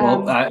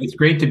 Well, it's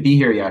great to be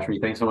here, Yashri.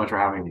 Thanks so much for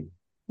having me.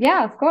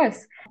 Yeah, of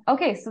course.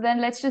 Okay, so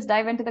then let's just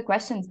dive into the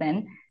questions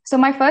then. So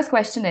my first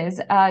question is,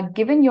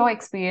 given your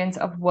experience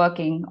of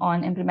working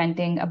on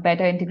implementing a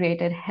better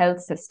integrated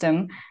health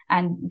system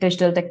and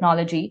digital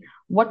technology,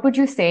 what would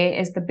you say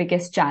is the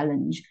biggest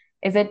challenge?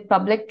 Is it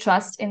public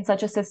trust in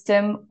such a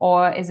system,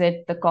 or is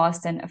it the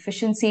cost and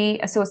efficiency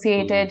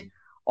associated,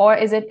 or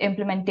is it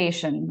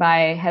implementation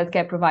by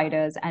healthcare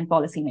providers and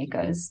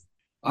policymakers?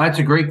 That's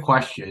a great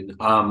question.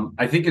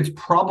 I think it's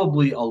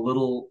probably a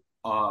little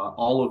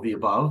all of the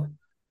above.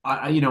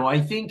 I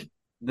think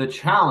the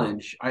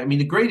challenge,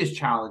 the greatest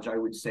challenge I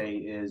would say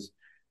is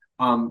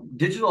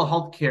digital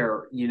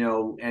healthcare,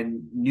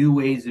 and new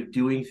ways of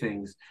doing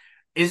things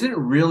isn't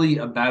really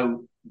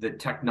about the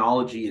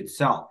technology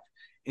itself.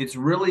 It's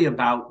really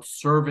about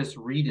service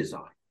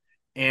redesign.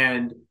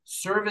 And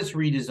service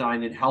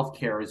redesign in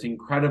healthcare is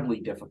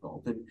incredibly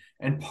difficult.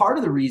 And part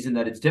of the reason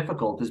that it's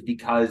difficult is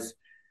because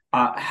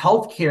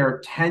healthcare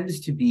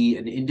tends to be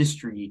an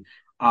industry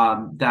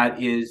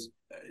that is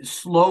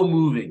slow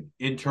moving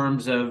in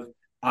terms of,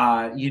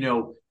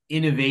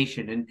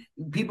 innovation. And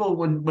people,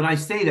 when I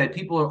say that,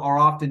 people are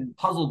often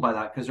puzzled by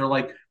that because they're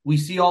like, we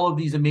see all of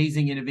these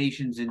amazing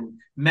innovations in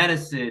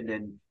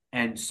medicine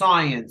and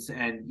science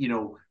and,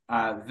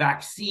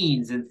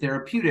 vaccines and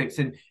therapeutics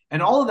and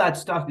all of that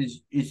stuff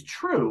is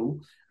true.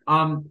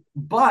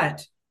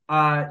 But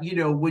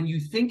when you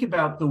think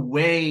about the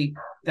way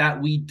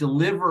that we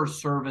deliver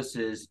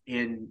services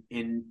in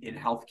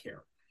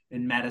healthcare,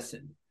 in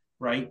medicine,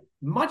 right?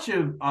 Much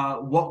of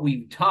what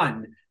we've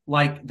done,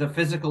 like the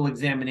physical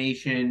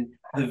examination,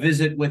 the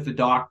visit with the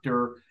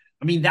doctor,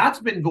 that's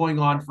been going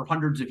on for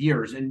hundreds of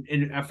years and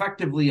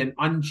effectively an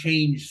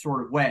unchanged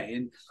sort of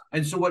way.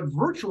 And so what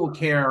virtual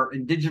care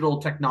and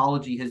digital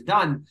technology has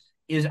done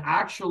is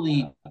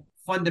actually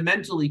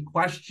fundamentally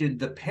questioned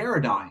the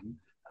paradigm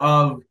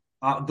of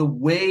the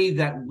way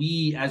that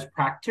we as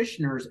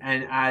practitioners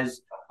and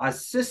as a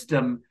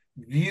system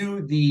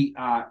view the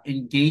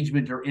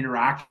engagement or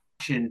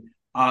interaction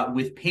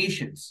with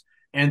patients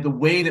and the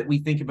way that we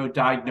think about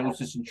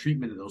diagnosis and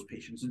treatment of those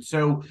patients. And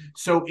so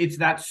it's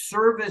that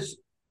service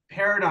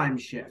paradigm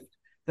shift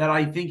that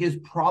I think is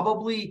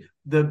probably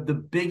the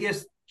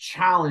biggest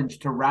challenge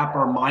to wrap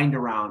our mind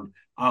around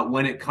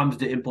when it comes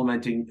to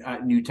implementing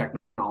new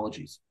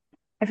technologies.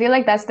 I feel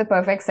like that's the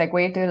perfect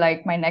segue to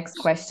like my next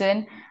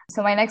question.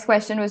 So my next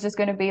question was just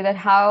going to be that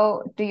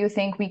how do you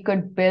think we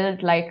could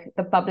build like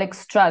the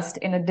public's trust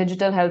in a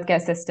digital healthcare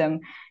system,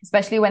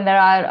 especially when there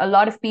are a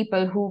lot of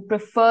people who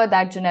prefer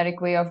that generic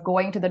way of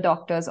going to the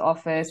doctor's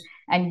office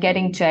and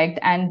getting checked,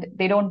 and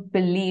they don't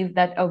believe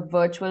that a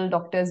virtual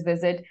doctor's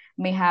visit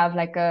may have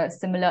like a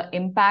similar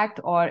impact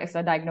or if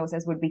the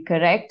diagnosis would be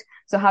correct.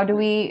 So how do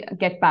we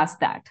get past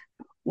that?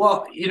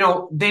 Well,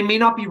 they may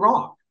not be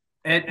wrong.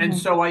 And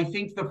so I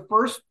think the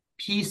first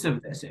piece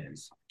of this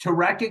is to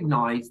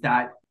recognize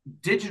that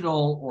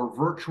digital or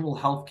virtual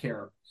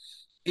healthcare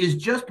is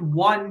just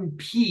one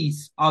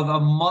piece of a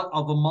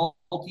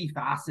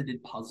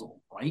multifaceted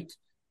puzzle, right?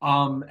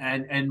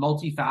 And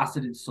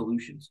multifaceted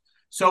solutions.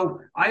 So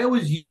I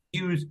always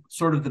use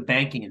sort of the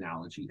banking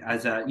analogy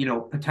as a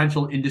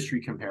potential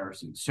industry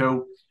comparison.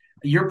 So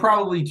you're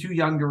probably too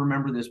young to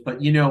remember this, but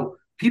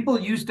people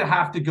used to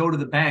have to go to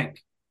the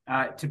bank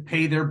to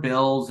pay their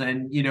bills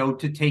and,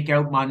 to take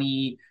out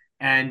money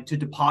and to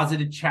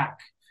deposit a check.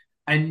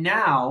 And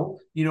now,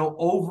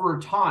 over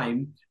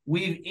time,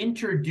 we've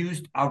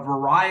introduced a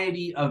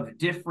variety of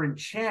different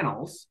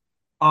channels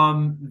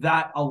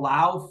that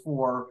allow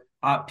for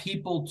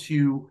people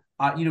to,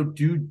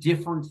 do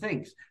different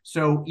things.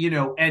 So,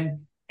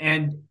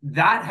 and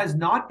that has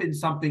not been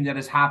something that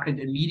has happened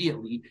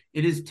immediately.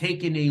 It has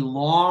taken a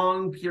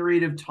long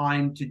period of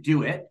time to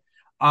do it.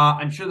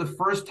 I'm sure the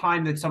first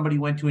time that somebody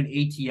went to an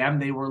ATM,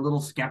 they were a little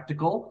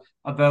skeptical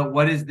about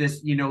what is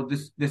this,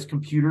 this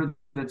computer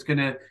that's going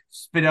to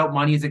spit out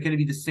money. Is it going to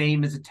be the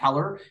same as a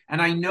teller?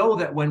 And I know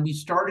that when we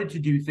started to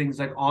do things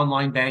like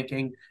online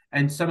banking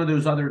and some of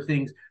those other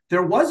things,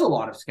 there was a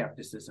lot of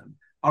skepticism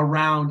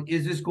around,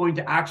 is this going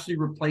to actually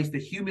replace the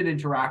human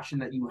interaction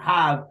that you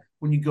have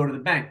when you go to the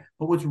bank?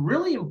 But what's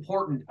really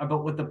important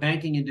about what the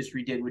banking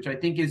industry did, which I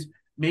think is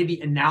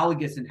maybe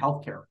analogous in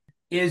healthcare,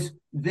 is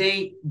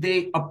they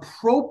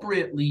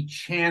appropriately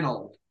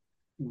channeled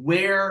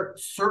where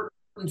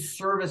certain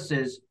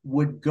services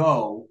would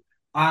go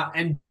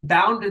and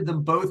bounded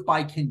them both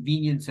by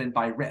convenience and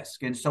by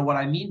risk. And so what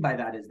I mean by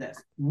that is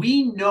this.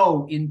 We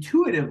know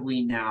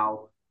intuitively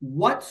now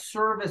what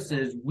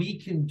services we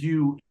can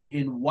do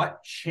in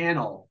what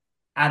channel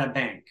at a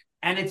bank.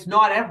 And it's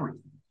not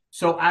everything.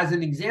 So as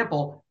an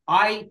example,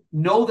 I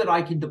know that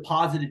I can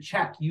deposit a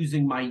check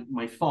using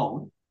my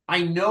phone.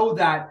 I know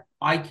that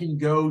I can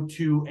go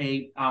to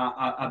a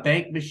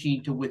bank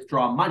machine to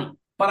withdraw money,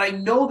 but I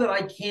know that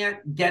I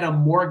can't get a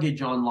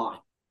mortgage online.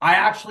 I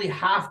actually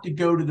have to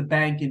go to the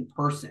bank in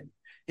person.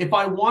 If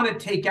I want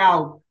to take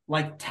out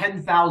like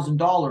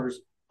 $10,000,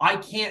 I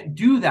can't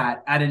do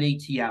that at an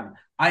ATM.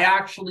 I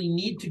actually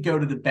need to go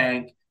to the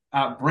bank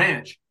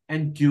branch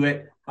and do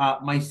it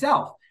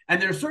myself.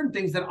 And there are certain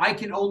things that I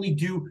can only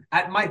do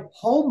at my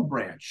home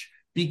branch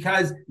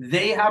because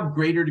they have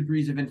greater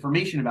degrees of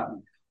information about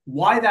me.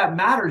 Why that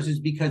matters is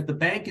because the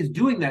bank is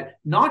doing that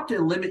not to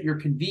limit your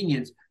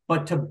convenience,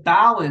 but to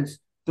balance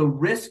the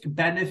risk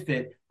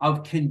benefit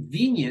of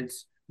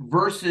convenience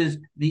versus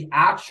the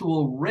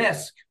actual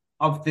risk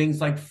of things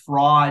like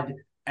fraud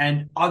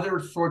and other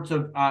sorts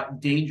of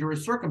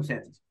dangerous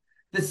circumstances.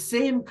 The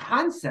same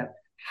concept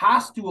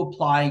has to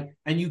apply,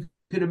 and you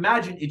can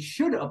imagine it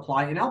should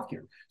apply in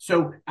healthcare.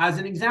 So as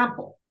an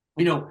example,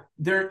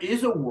 there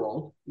is a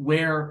world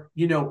where,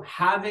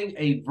 having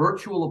a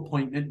virtual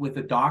appointment with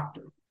a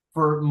doctor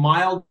for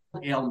mild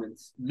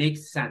ailments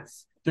makes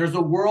sense. There's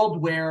a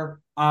world where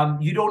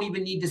you don't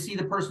even need to see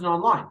the person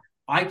online.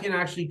 I can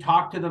actually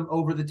talk to them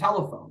over the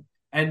telephone.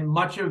 And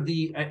much of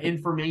the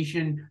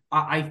information,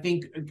 I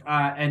think,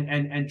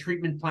 and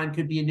treatment plan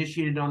could be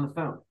initiated on the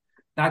phone.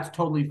 That's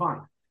totally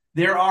fine.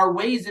 There are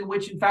ways in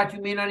which, in fact,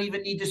 you may not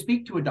even need to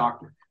speak to a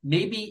doctor.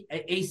 Maybe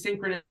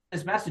asynchronous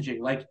messaging,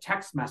 like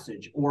text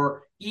message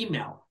or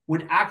email,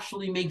 would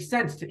actually make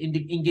sense to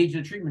engage in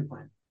a treatment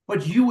plan.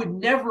 But you would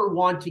never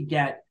want to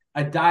get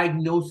a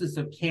diagnosis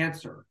of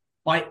cancer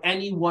by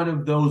any one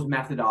of those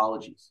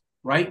methodologies,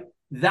 right?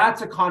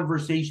 That's a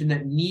conversation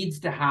that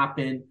needs to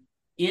happen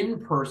in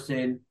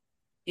person,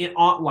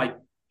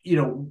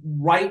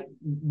 right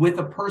with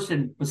a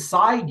person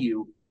beside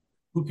you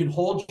who can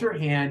hold your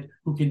hand,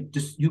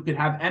 you can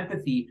have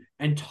empathy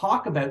and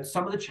talk about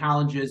some of the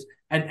challenges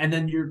and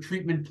then your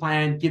treatment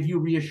plan, give you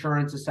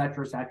reassurance, et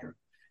cetera, et cetera.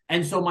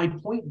 And so my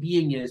point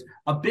being is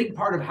a big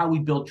part of how we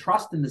build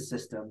trust in the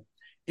system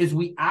is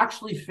we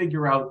actually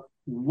figure out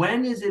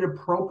when is it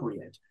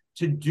appropriate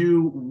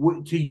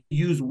to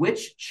use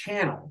which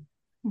channel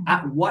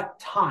at what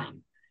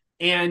time.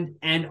 And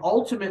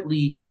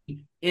ultimately,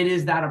 it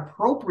is that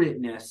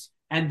appropriateness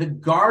and the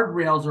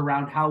guardrails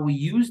around how we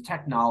use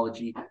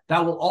technology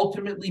that will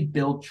ultimately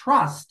build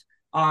trust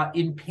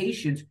in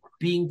patients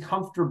being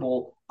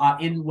comfortable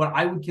in what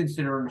I would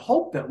consider and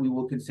hope that we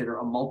will consider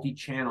a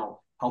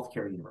multi-channel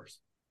healthcare universe.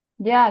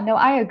 Yeah, no,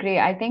 I agree.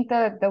 I think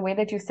the way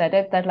that you said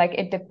it, that like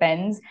it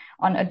depends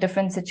on a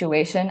different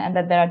situation and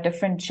that there are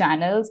different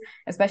channels,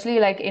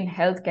 especially like in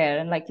healthcare.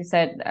 And like you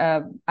said,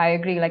 I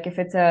agree. Like if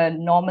it's a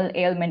normal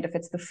ailment, if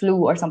it's the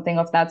flu or something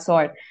of that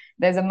sort,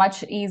 there's a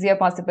much easier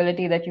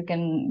possibility that you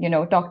can,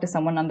 talk to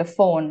someone on the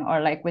phone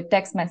or like with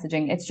text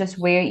messaging. It's just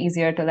way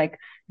easier to like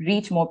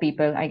reach more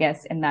people, I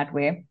guess, in that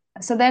way.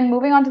 So then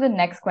moving on to the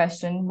next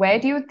question, where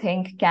do you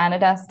think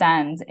Canada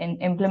stands in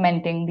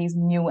implementing these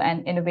new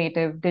and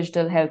innovative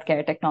digital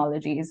healthcare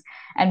technologies?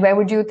 And where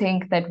would you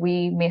think that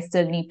we may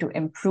still need to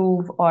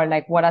improve, or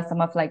like what are some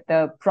of like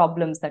the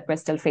problems that we're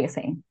still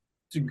facing?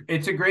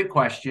 It's a great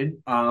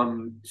question.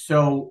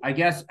 So I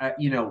guess,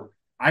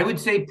 I would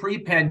say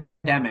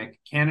pre-pandemic,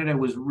 Canada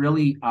was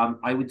really,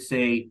 I would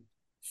say,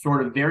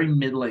 sort of very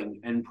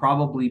middling and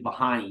probably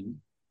behind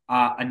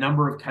a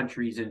number of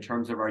countries in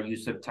terms of our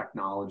use of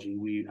technology.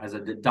 We, as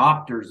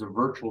adopters of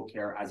virtual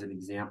care, as an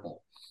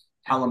example,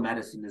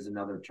 telemedicine is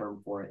another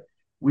term for it.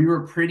 We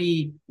were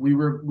pretty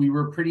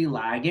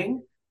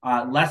lagging.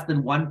 Less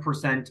than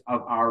 1%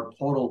 of our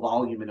total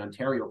volume in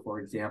Ontario, for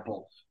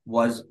example,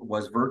 was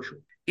virtual.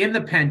 In the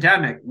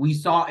pandemic, we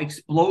saw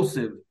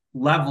explosive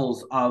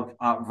levels of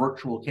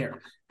virtual care.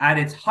 At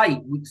its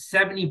height,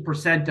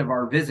 70% of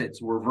our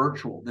visits were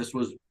virtual. This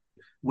was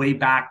way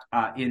back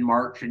in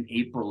March and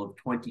April of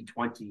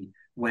 2020,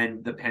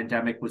 when the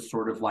pandemic was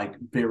sort of like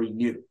very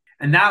new.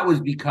 And that was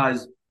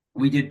because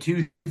we did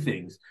two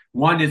things.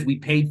 One is we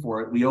paid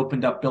for it. We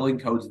opened up billing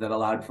codes that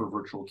allowed for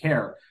virtual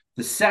care.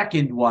 The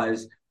second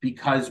was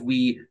because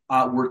we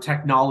were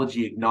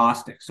technology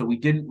agnostic. So we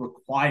didn't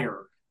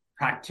require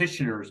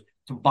practitioners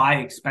to buy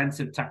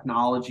expensive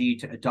technology,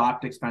 to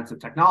adopt expensive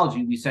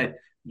technology. We said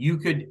you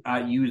could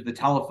use the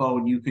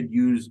telephone, you could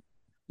use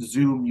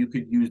Zoom, you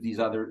could use these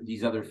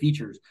other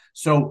features.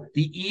 So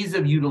the ease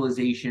of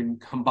utilization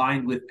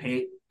combined with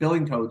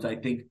billing codes, I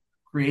think,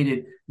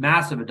 created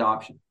massive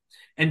adoption.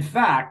 In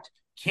fact,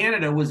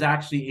 Canada was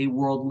actually a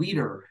world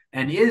leader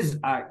and is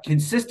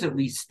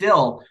consistently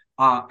still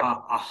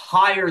a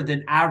higher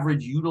than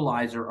average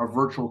utilizer of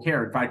virtual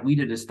care. In fact, we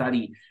did a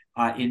study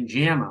in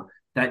JAMA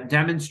that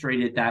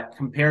demonstrated that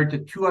compared to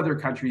two other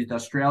countries,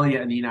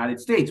 Australia and the United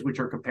States, which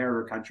are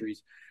comparator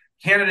countries,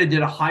 Canada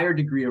did a higher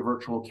degree of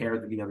virtual care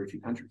than the other two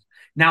countries.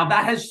 Now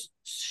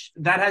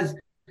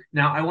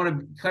now I want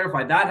to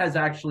clarify, that has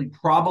actually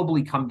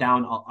probably come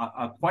down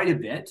quite a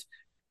bit,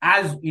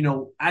 as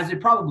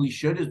it probably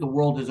should, as the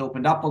world has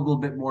opened up a little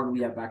bit more and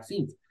we have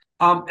vaccines.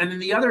 And then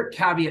the other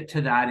caveat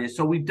to that is,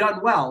 so we've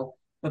done well,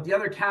 but the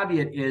other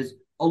caveat is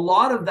a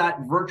lot of that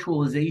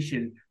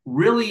virtualization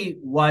really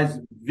was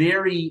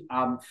very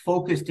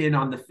focused in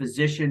on the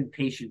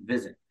physician-patient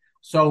visit.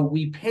 So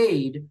we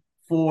paid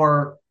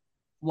for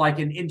like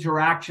an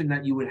interaction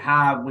that you would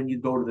have when you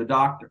go to the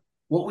doctor.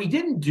 What we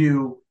didn't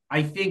do,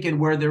 I think, and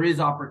where there is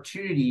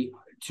opportunity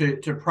to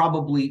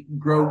probably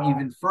grow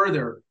even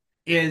further,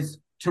 is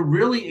to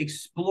really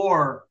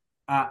explore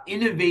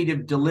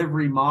innovative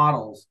delivery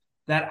models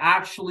that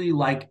actually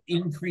like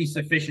increase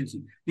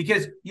efficiency.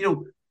 Because,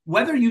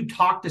 whether you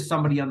talk to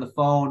somebody on the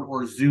phone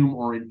or Zoom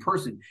or in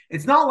person,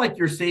 it's not like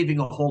you're saving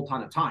a whole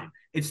ton of time.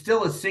 It's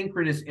still a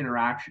synchronous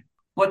interaction.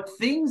 But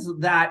things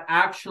that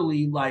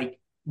actually like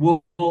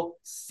will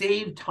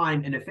save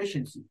time and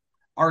efficiency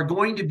are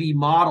going to be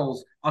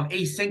models of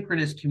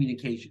asynchronous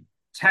communication,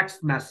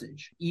 text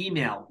message,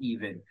 email,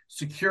 even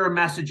secure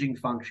messaging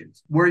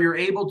functions, where you're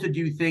able to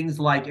do things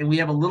like, and we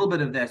have a little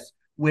bit of this,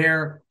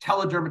 where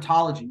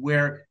teledermatology,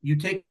 where you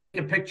take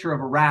a picture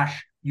of a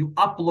rash, you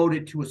upload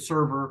it to a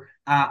server,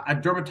 a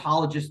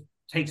dermatologist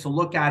takes a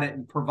look at it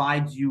and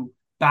provides you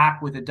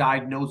back with a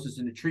diagnosis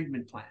and a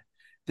treatment plan.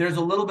 There's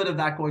a little bit of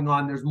that going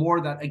on. There's more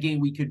that, again,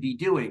 we could be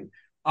doing.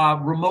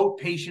 Remote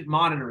patient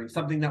monitoring,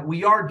 something that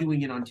we are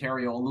doing in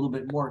Ontario a little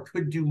bit more,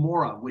 could do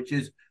more of, which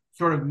is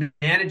sort of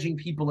managing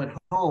people at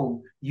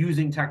home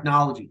using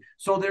technology.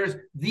 So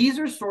these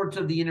are sorts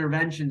of the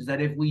interventions that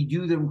if we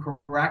do them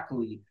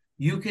correctly,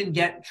 you can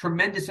get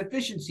tremendous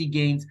efficiency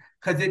gains,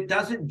 because it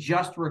doesn't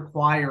just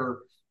require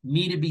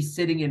me to be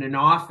sitting in an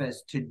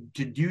office to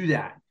do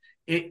that.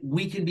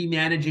 We can be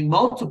managing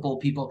multiple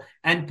people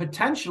and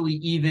potentially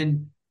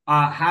even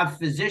have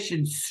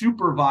physicians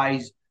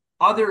supervise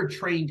other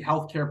trained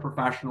healthcare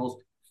professionals,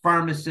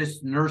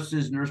 pharmacists,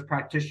 nurses, nurse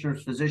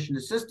practitioners, physician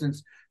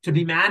assistants, to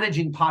be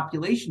managing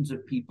populations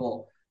of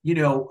people,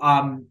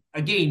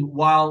 again,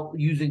 while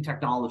using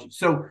technology.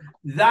 So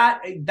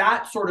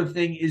that sort of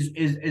thing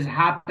is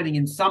happening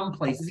in some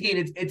places.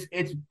 Again,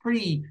 it's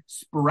pretty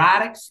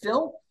sporadic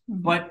still,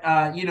 but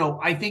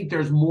I think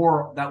there's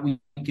more that we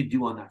could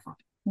do on that front.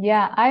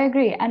 Yeah, I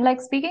agree. And like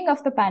speaking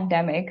of the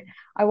pandemic,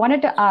 I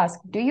wanted to ask,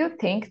 do you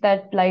think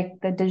that like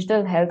the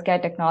digital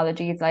healthcare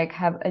technologies like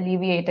have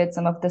alleviated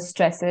some of the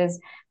stresses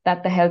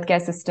that the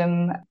healthcare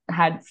system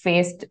had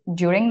faced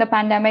during the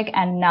pandemic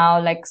and now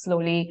like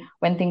slowly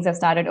when things have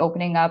started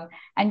opening up?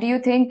 And do you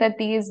think that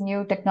these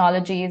new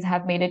technologies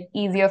have made it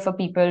easier for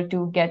people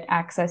to get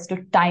access to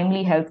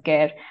timely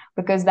healthcare?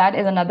 Because that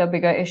is another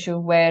bigger issue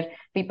where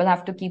people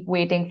have to keep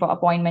waiting for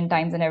appointment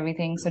times and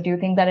everything. So do you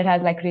think that it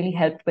has like really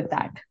helped with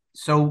that?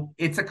 So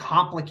it's a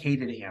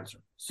complicated answer.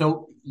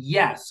 So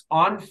yes,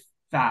 on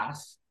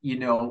FAST,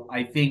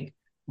 I think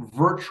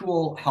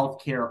virtual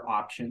healthcare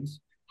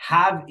options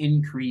have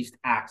increased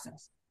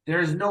access.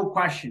 There's no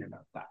question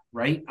about that,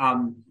 right?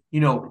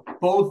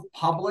 Both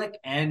public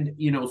and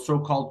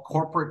so-called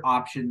corporate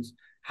options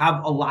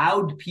have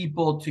allowed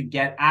people to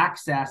get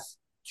access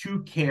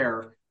to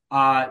care,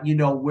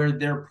 where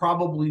there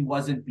probably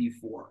wasn't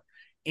before.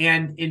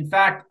 And in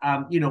fact,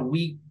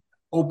 we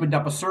opened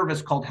up a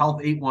service called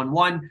Health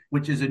 811,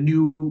 which is a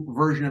new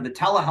version of the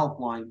telehealth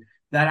line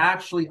that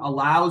actually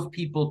allows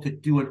people to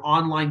do an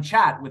online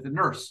chat with a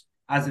nurse,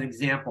 as an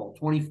example,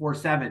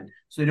 24/7.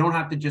 So they don't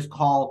have to just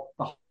call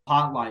the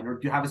hotline, or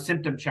to have a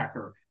symptom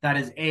checker that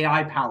is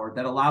AI powered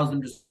that allows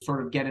them to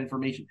sort of get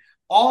information.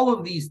 All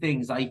of these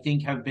things, I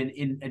think, have been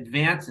in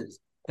advances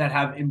that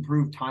have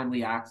improved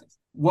timely access.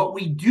 What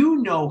we do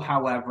know,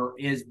 however,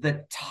 is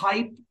the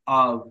type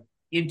of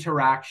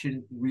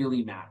interaction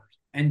really matters.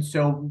 And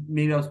so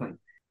maybe I'll explain.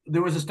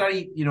 There was a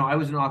study, I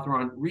was an author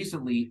on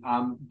recently,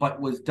 but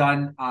was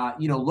done,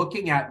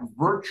 looking at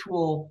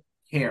virtual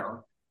care,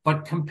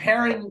 but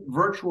comparing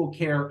virtual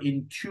care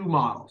in two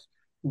models.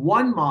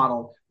 One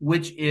model,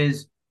 which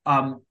is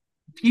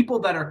people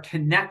that are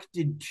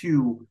connected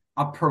to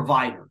a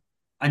provider,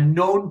 a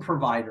known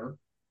provider,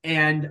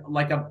 and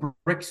like a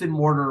bricks and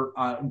mortar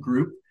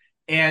group,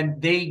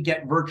 and they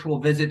get virtual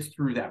visits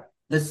through them.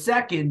 The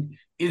second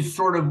is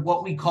sort of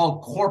what we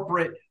call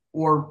corporate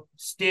or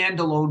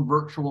standalone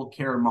virtual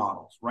care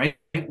models, right?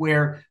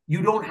 Where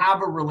you don't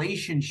have a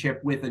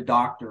relationship with a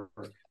doctor.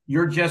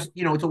 You're just,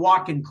 it's a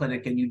walk-in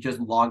clinic and you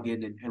just log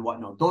in and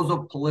whatnot. Those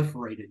have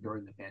proliferated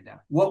during the pandemic.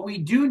 What we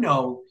do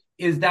know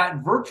is that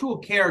virtual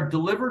care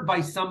delivered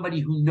by somebody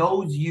who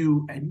knows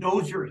you and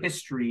knows your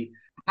history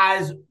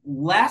has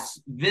less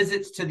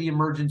visits to the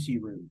emergency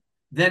room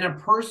than a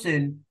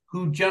person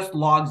who just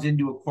logs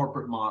into a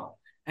corporate model.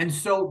 And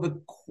so the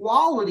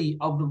quality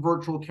of the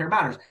virtual care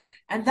matters.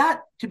 And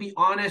that, to be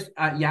honest,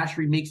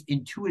 Yashri, makes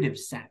intuitive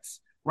sense,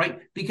 right?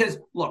 Because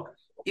look,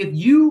 if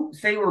you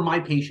say were my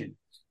patient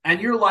and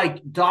you're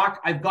like,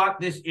 Doc, I've got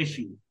this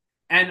issue.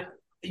 And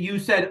you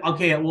said,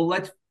 okay, well,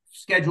 let's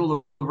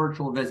schedule a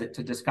virtual visit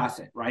to discuss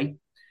it, right?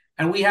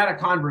 And we had a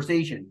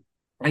conversation.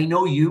 I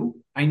know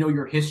you, I know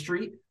your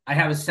history. I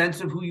have a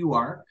sense of who you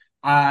are.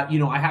 I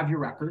have your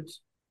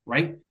records,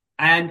 right?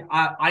 And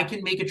I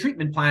can make a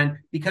treatment plan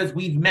because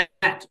we've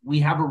met, we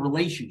have a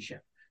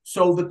relationship.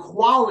 So the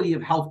quality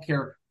of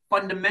healthcare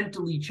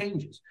fundamentally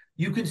changes.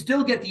 You can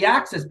still get the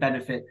access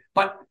benefit,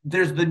 but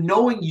there's the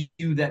knowing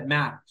you that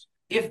matters.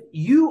 If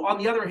you, on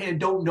the other hand,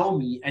 don't know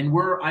me and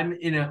I'm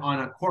on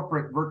a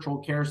corporate virtual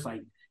care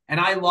site and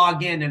I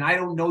log in and I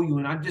don't know you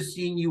and I'm just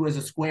seeing you as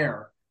a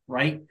square,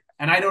 right?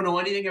 And I don't know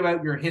anything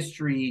about your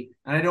history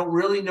and I don't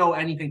really know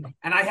anything.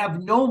 And I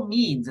have no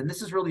means, and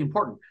this is really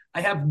important,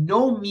 I have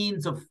no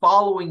means of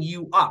following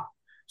you up.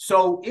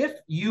 So if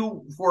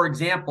you, for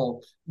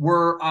example,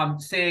 were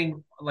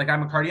saying, like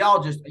I'm a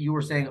cardiologist, you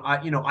were saying,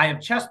 I have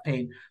chest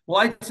pain.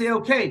 Well, I'd say,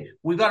 okay,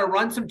 we've got to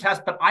run some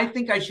tests, but I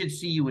think I should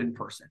see you in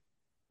person,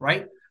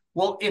 right?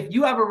 Well, if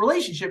you have a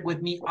relationship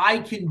with me, I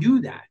can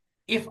do that.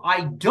 If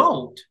I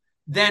don't,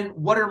 then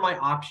what are my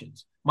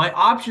options? My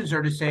options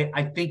are to say,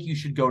 I think you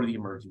should go to the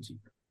emergency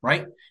room,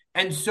 right?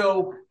 And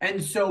so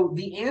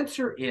the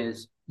answer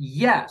is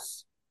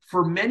yes,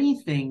 for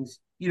many things,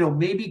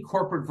 maybe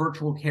corporate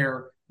virtual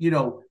care,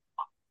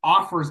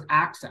 offers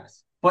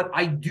access. But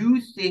I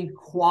do think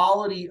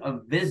quality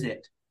of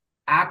visit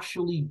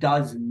actually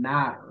does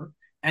matter.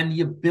 And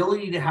the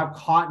ability to have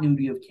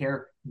continuity of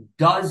care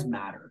does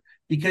matter,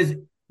 because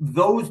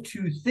those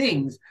two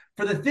things,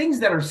 for the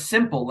things that are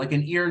simple, like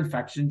an ear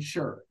infection,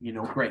 sure,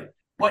 great.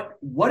 But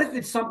what if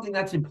it's something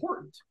that's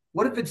important?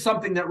 What if it's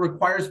something that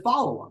requires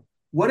follow-up?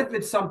 What if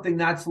it's something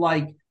that's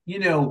like,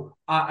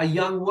 a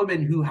young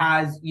woman who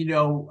has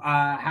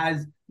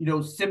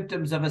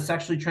symptoms of a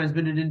sexually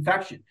transmitted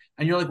infection.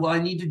 And you're like, well, I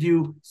need to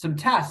do some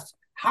tests.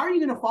 How are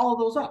you going to follow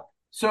those up?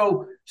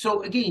 So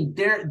again,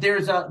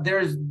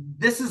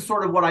 this is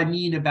sort of what I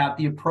mean about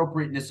the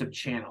appropriateness of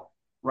channel,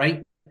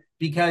 right?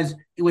 Because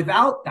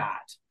without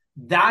that,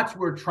 that's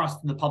where trust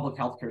in the public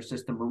healthcare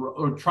system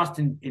or trust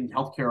in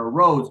healthcare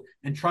erodes,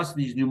 and trust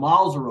in these new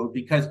models erode,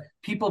 because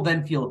people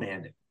then feel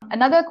abandoned.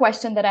 Another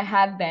question that I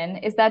have then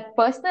is that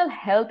personal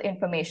health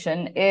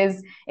information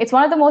it's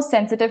one of the most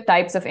sensitive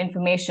types of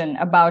information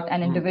about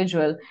an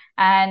individual.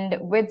 And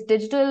with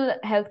digital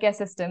healthcare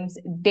systems,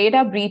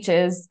 data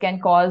breaches can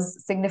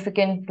cause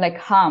significant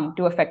harm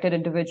to affected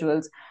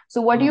individuals.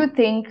 So what do you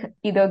think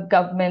either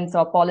governments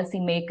or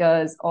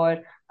policymakers or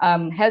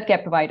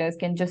healthcare providers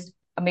can just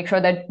make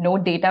sure that no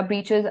data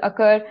breaches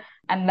occur,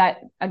 and that,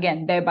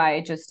 again,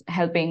 thereby just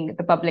helping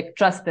the public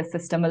trust the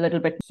system a little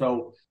bit.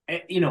 So,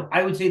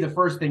 I would say the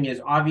first thing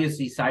is,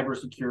 obviously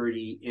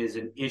cybersecurity is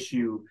an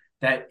issue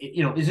that,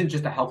 isn't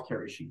just a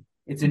healthcare issue.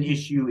 It's an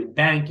issue in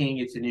banking.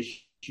 It's an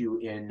issue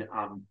in,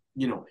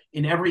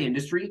 in every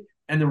industry.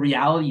 And the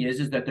reality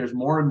is that there's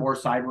more and more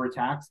cyber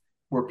attacks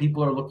where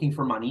people are looking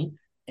for money,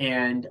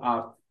 and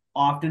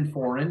often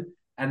foreign.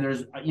 And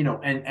there's,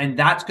 and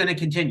that's going to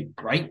continue,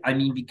 right? I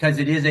mean, because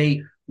it is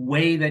a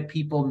way that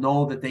people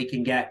know that they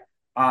can get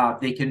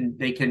they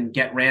can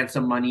get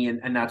ransom money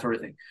and that sort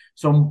of thing.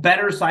 So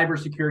better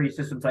cybersecurity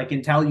systems. I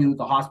can tell you,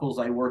 the hospitals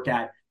I work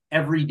at,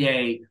 every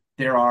day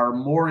there are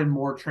more and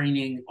more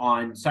training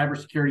on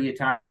cybersecurity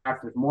attacks.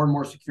 There's more and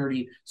more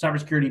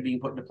cybersecurity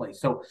being put into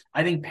place. So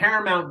I think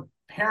paramount,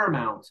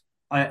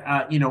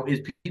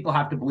 is people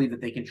have to believe that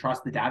they can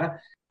trust the data.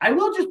 I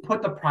will just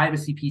put the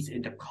privacy piece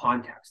into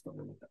context a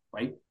little bit,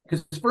 right?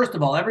 Because first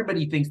of all,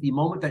 everybody thinks the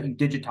moment that you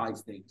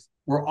digitize things,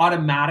 we're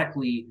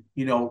automatically,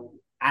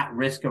 at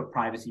risk of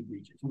privacy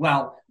breaches.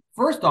 Well,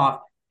 first off,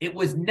 it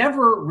was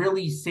never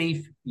really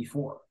safe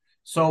before.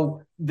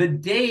 So the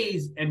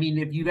days,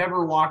 if you've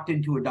ever walked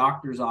into a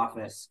doctor's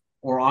office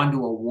or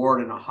onto a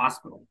ward in a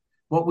hospital,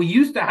 what we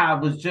used to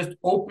have was just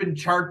open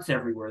charts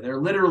everywhere. They're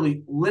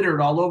literally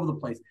littered all over the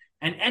place.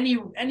 And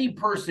any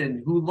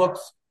person who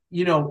looks,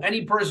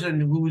 any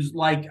person who's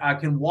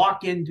can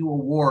walk into a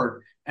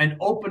ward and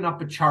open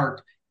up a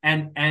chart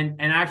and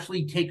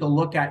actually take a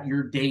look at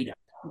your data,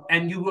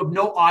 and you have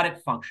no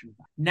audit function.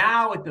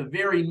 Now, at the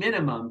very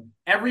minimum,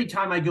 every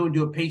time I go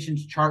into a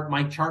patient's chart,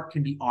 my chart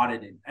can be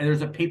audited. And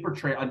there's a paper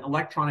trail, an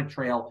electronic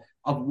trail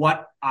of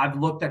what I've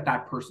looked at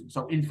that person.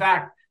 So in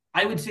fact,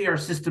 I would say our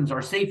systems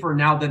are safer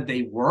now than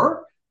they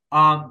were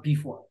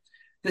before.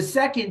 The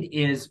second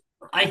is,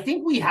 I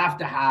think we have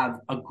to have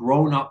a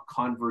grown-up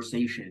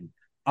conversation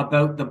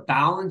about the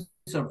balance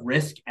of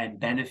risk and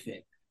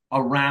benefit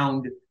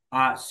around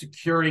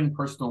securing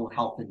personal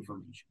health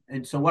information.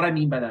 And so what I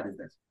mean by that is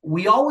this.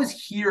 We always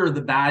hear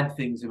the bad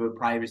things about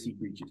privacy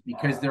breaches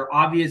because they're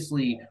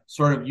obviously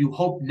sort of, you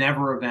hope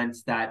never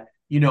events that,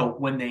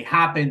 when they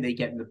happen, they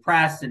get in the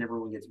press and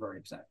everyone gets very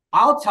upset.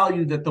 I'll tell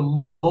you that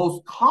the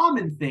most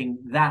common thing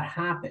that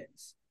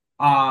happens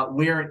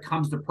where it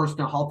comes to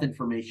personal health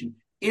information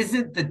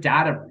isn't the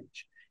data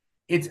breach.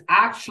 It's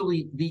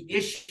actually the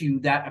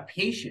issue that a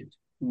patient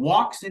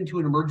walks into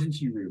an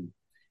emergency room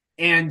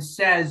and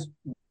says,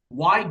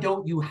 why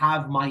don't you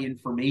have my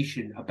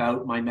information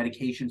about my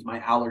medications, my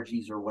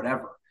allergies, or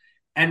whatever?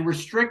 And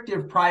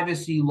restrictive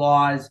privacy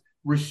laws,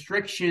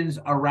 restrictions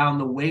around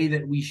the way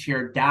that we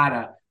share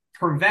data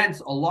prevents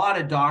a lot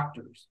of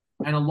doctors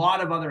and a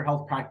lot of other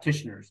health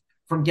practitioners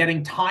from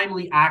getting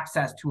timely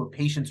access to a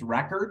patient's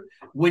record,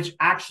 which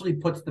actually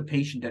puts the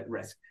patient at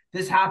risk.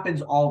 This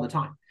happens all the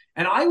time.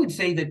 And I would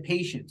say that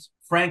patients,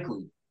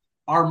 frankly,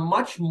 are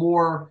much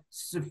more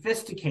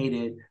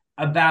sophisticated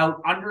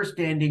about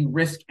understanding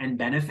risk and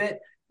benefit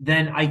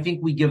than I think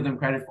we give them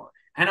credit for.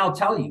 And I'll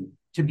tell you,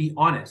 to be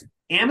honest,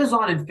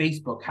 Amazon and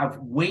Facebook have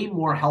way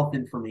more health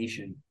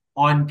information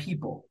on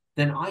people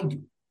than I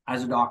do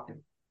as a doctor,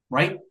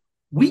 right?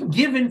 We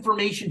give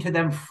information to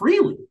them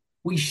freely.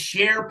 We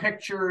share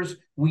pictures,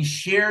 we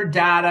share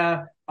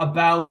data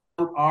about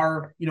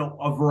our,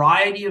 a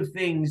variety of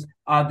things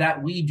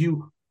that we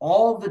do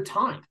all the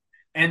time.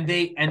 And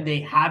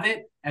they have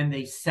it and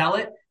they sell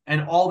it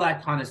and all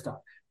that kind of stuff.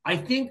 I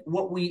think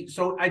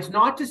so it's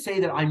not to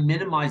say that I'm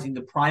minimizing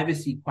the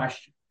privacy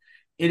question.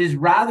 It is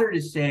rather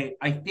to say,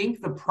 I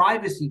think the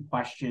privacy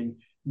question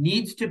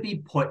needs to be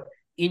put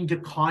into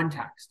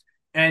context,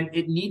 and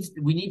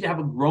we need to have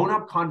a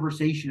grown-up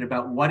conversation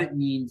about what it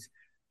means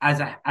as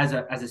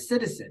a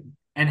citizen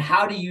and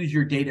how to use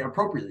your data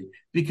appropriately.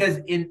 Because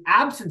in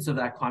absence of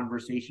that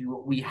conversation,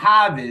 what we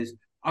have is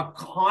a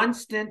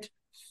constant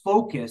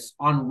focus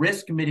on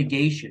risk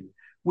mitigation,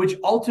 which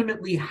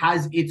ultimately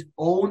has its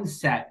own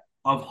set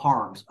of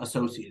harms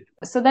associated.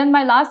 So then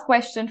my last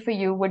question for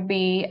you would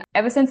be,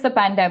 ever since the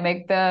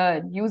pandemic,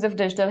 the use of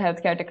digital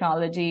healthcare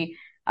technology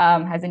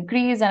has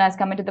increased and has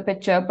come into the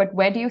picture, but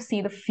where do you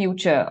see the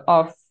future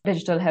of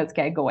digital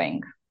healthcare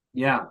going?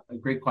 Yeah, a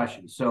great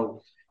question.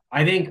 So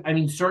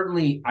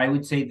certainly I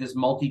would say this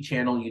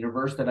multi-channel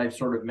universe that I've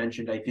sort of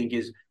mentioned, I think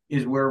is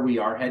where we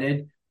are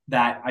headed.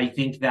 That I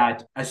think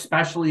that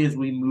especially as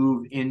we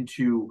move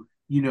into,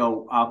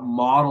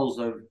 models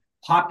of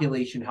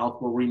population health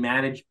where we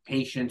manage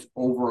patients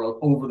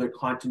over the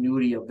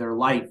continuity of their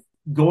life,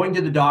 going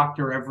to the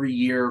doctor every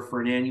year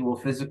for an annual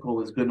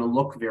physical is going to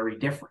look very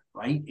different,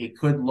 right? It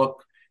could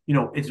look,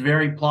 it's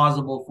very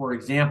plausible, for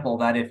example,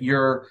 that if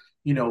you're,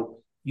 you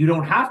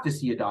don't have to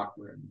see a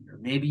doctor every year.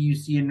 Maybe you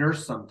see a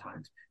nurse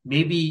sometimes.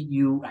 Maybe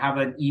you have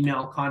an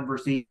email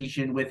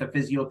conversation with a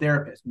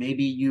physiotherapist.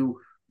 Maybe you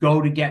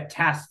go to get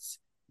tests,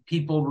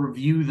 people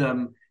review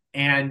them,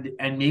 and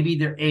maybe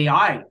their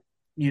AI,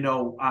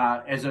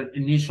 as an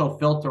initial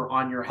filter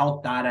on your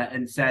health data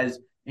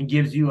and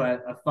gives you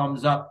a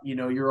thumbs up,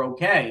 you're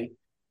okay.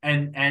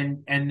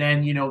 and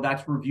then, you know,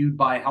 that's reviewed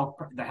by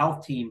the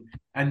health team,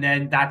 and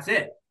then that's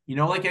it. You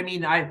know, like, I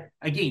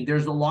mean,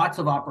 there's lots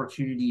of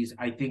opportunities,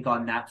 I think,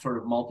 on that sort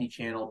of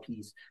multi-channel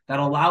piece that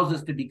allows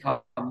us to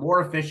become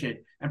more efficient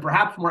and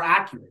perhaps more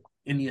accurate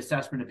in the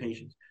assessment of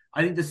patients.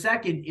 I think the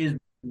second is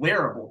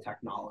wearable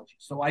technology.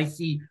 So I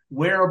see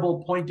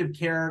wearable point of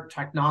care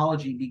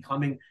technology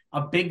becoming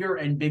a bigger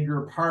and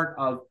bigger part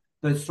of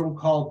the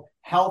so-called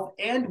health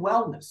and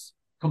wellness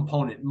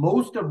component.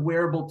 Most of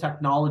wearable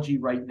technology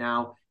right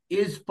now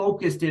is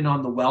focused in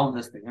on the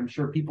wellness thing. I'm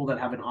sure people that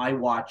have an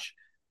iWatch,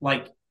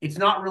 like, it's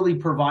not really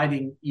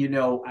providing, you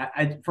know,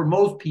 for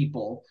most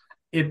people,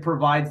 it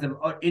provides them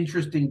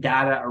interesting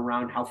data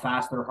around how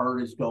fast their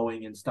heart is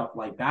going and stuff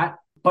like that.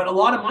 But a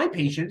lot of my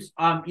patients,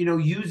 you know,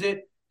 use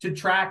it to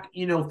track,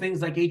 you know,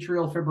 things like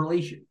atrial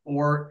fibrillation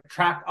or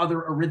track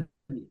other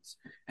arrhythmias.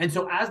 And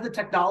so as the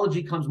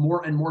technology comes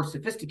more and more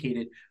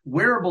sophisticated,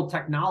 wearable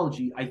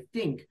technology, I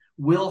think,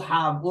 will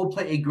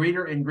play a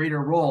greater and greater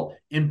role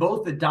in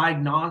both the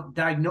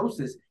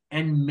diagnosis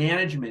and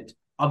management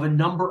of a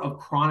number of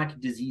chronic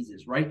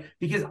diseases, right?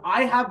 Because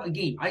I have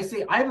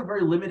a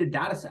very limited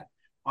data set.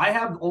 I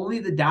have only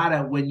the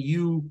data when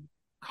you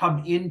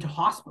come into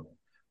hospital,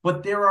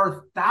 but there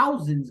are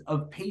thousands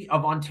of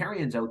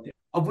Ontarians out there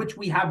of which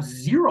we have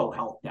zero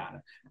health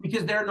data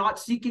because they're not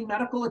seeking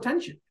medical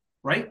attention,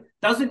 right?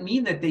 Doesn't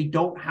mean that they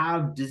don't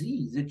have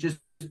disease. It just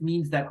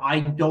means that I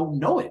don't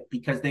know it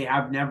because they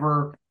have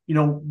never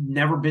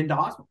been to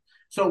hospital.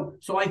 So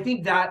I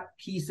think that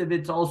piece of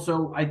it's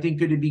also, I think,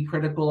 going to be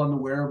critical on the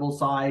wearable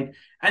side.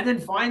 And then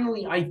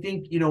finally, I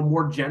think, you know,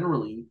 more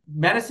generally,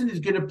 medicine is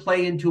going to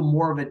play into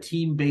more of a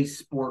team-based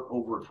sport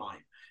over time.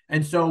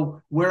 And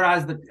so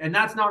and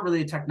that's not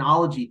really a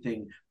technology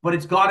thing, but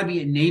it's got to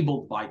be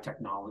enabled by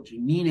technology,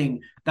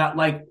 meaning that,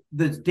 like,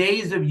 the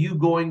days of you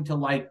going to,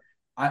 like,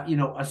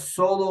 a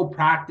solo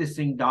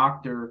practicing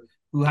doctor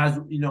who has,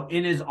 you know,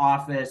 in his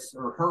office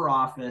or her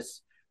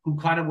office, who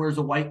kind of wears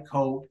a white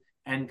coat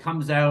and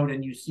comes out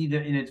and you see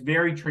that, and it's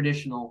very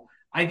traditional,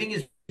 I think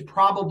is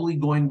probably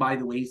going by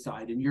the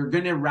wayside. And you're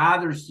going to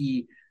rather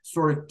see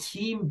sort of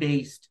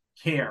team-based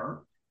care,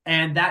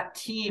 and that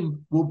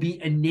team will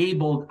be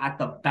enabled at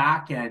the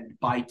back end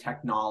by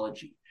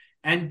technology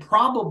and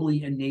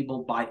probably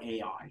enabled by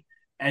AI.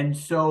 And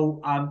so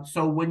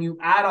when you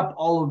add up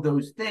all of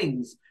those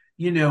things,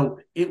 you know,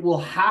 it will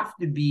have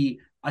to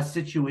be a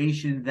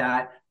situation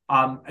that,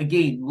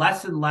 again,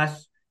 less and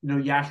less, you know,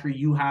 Yashri,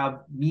 you have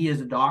me as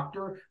a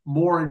doctor,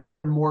 more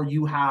and more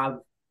you have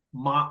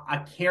a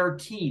care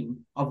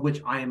team of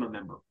which I am a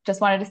member. Just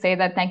wanted to say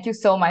that thank you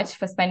so much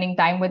for spending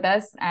time with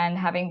us and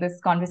having this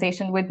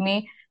conversation with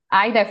me.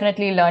 I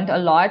definitely learned a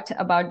lot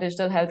about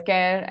digital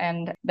healthcare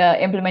and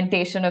the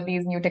implementation of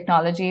these new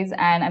technologies,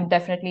 and I'm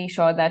definitely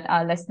sure that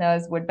our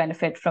listeners would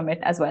benefit from it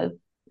as well.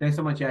 Thanks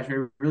so much,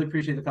 Yashri. I really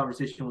appreciate the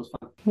conversation. It was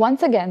fun.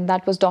 Once again,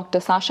 that was Dr.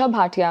 Sasha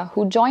Bhatia,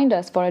 who joined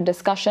us for a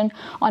discussion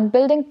on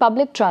building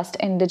public trust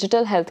in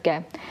digital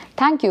healthcare.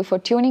 Thank you for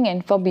tuning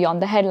in for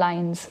Beyond the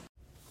Headlines.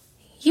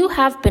 You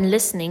have been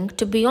listening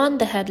to Beyond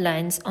the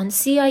Headlines on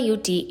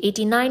CIUT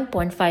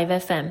 89.5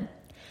 FM.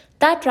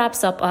 That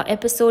wraps up our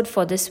episode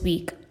for this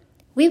week.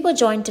 We were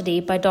joined today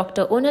by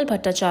Dr. Onal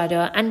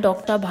Bhattacharya and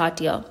Dr.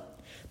 Bhatia.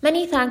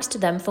 Many thanks to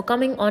them for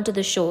coming onto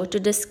the show to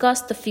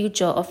discuss the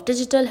future of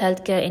digital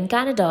healthcare in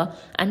Canada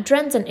and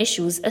trends and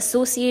issues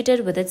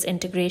associated with its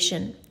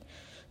integration.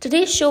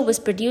 Today's show was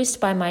produced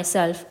by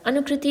myself,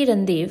 Anukriti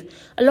Randev,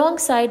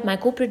 alongside my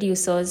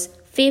co-producers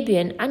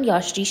Fabian and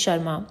Yashri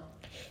Sharma.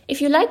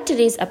 If you liked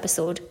today's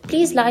episode,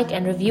 please like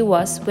and review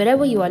us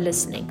wherever you are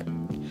listening.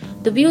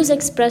 The views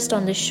expressed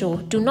on this show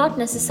do not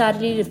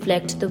necessarily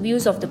reflect the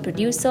views of the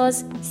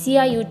producers,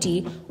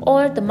 CIUT,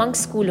 or the Monk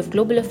School of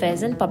Global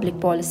Affairs and Public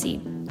Policy.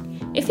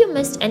 If you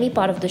missed any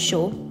part of the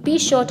show, be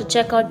sure to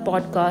check out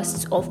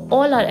podcasts of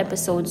all our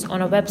episodes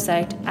on our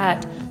website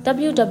at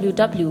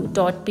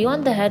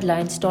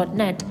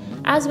www.beyondtheheadlines.net,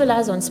 as well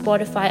as on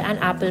Spotify and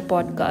Apple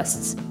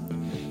Podcasts.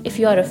 If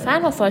you are a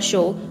fan of our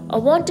show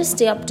or want to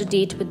stay up to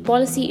date with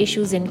policy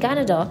issues in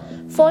Canada,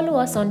 follow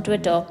us on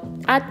Twitter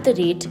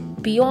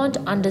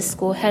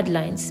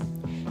 @beyond_headlines.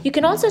 You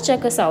can also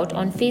check us out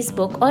on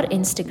Facebook or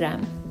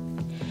Instagram.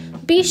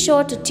 Be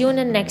sure to tune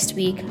in next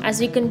week as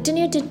we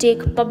continue to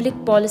take public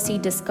policy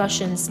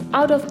discussions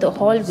out of the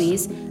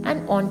hallways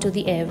and onto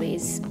the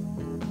airways.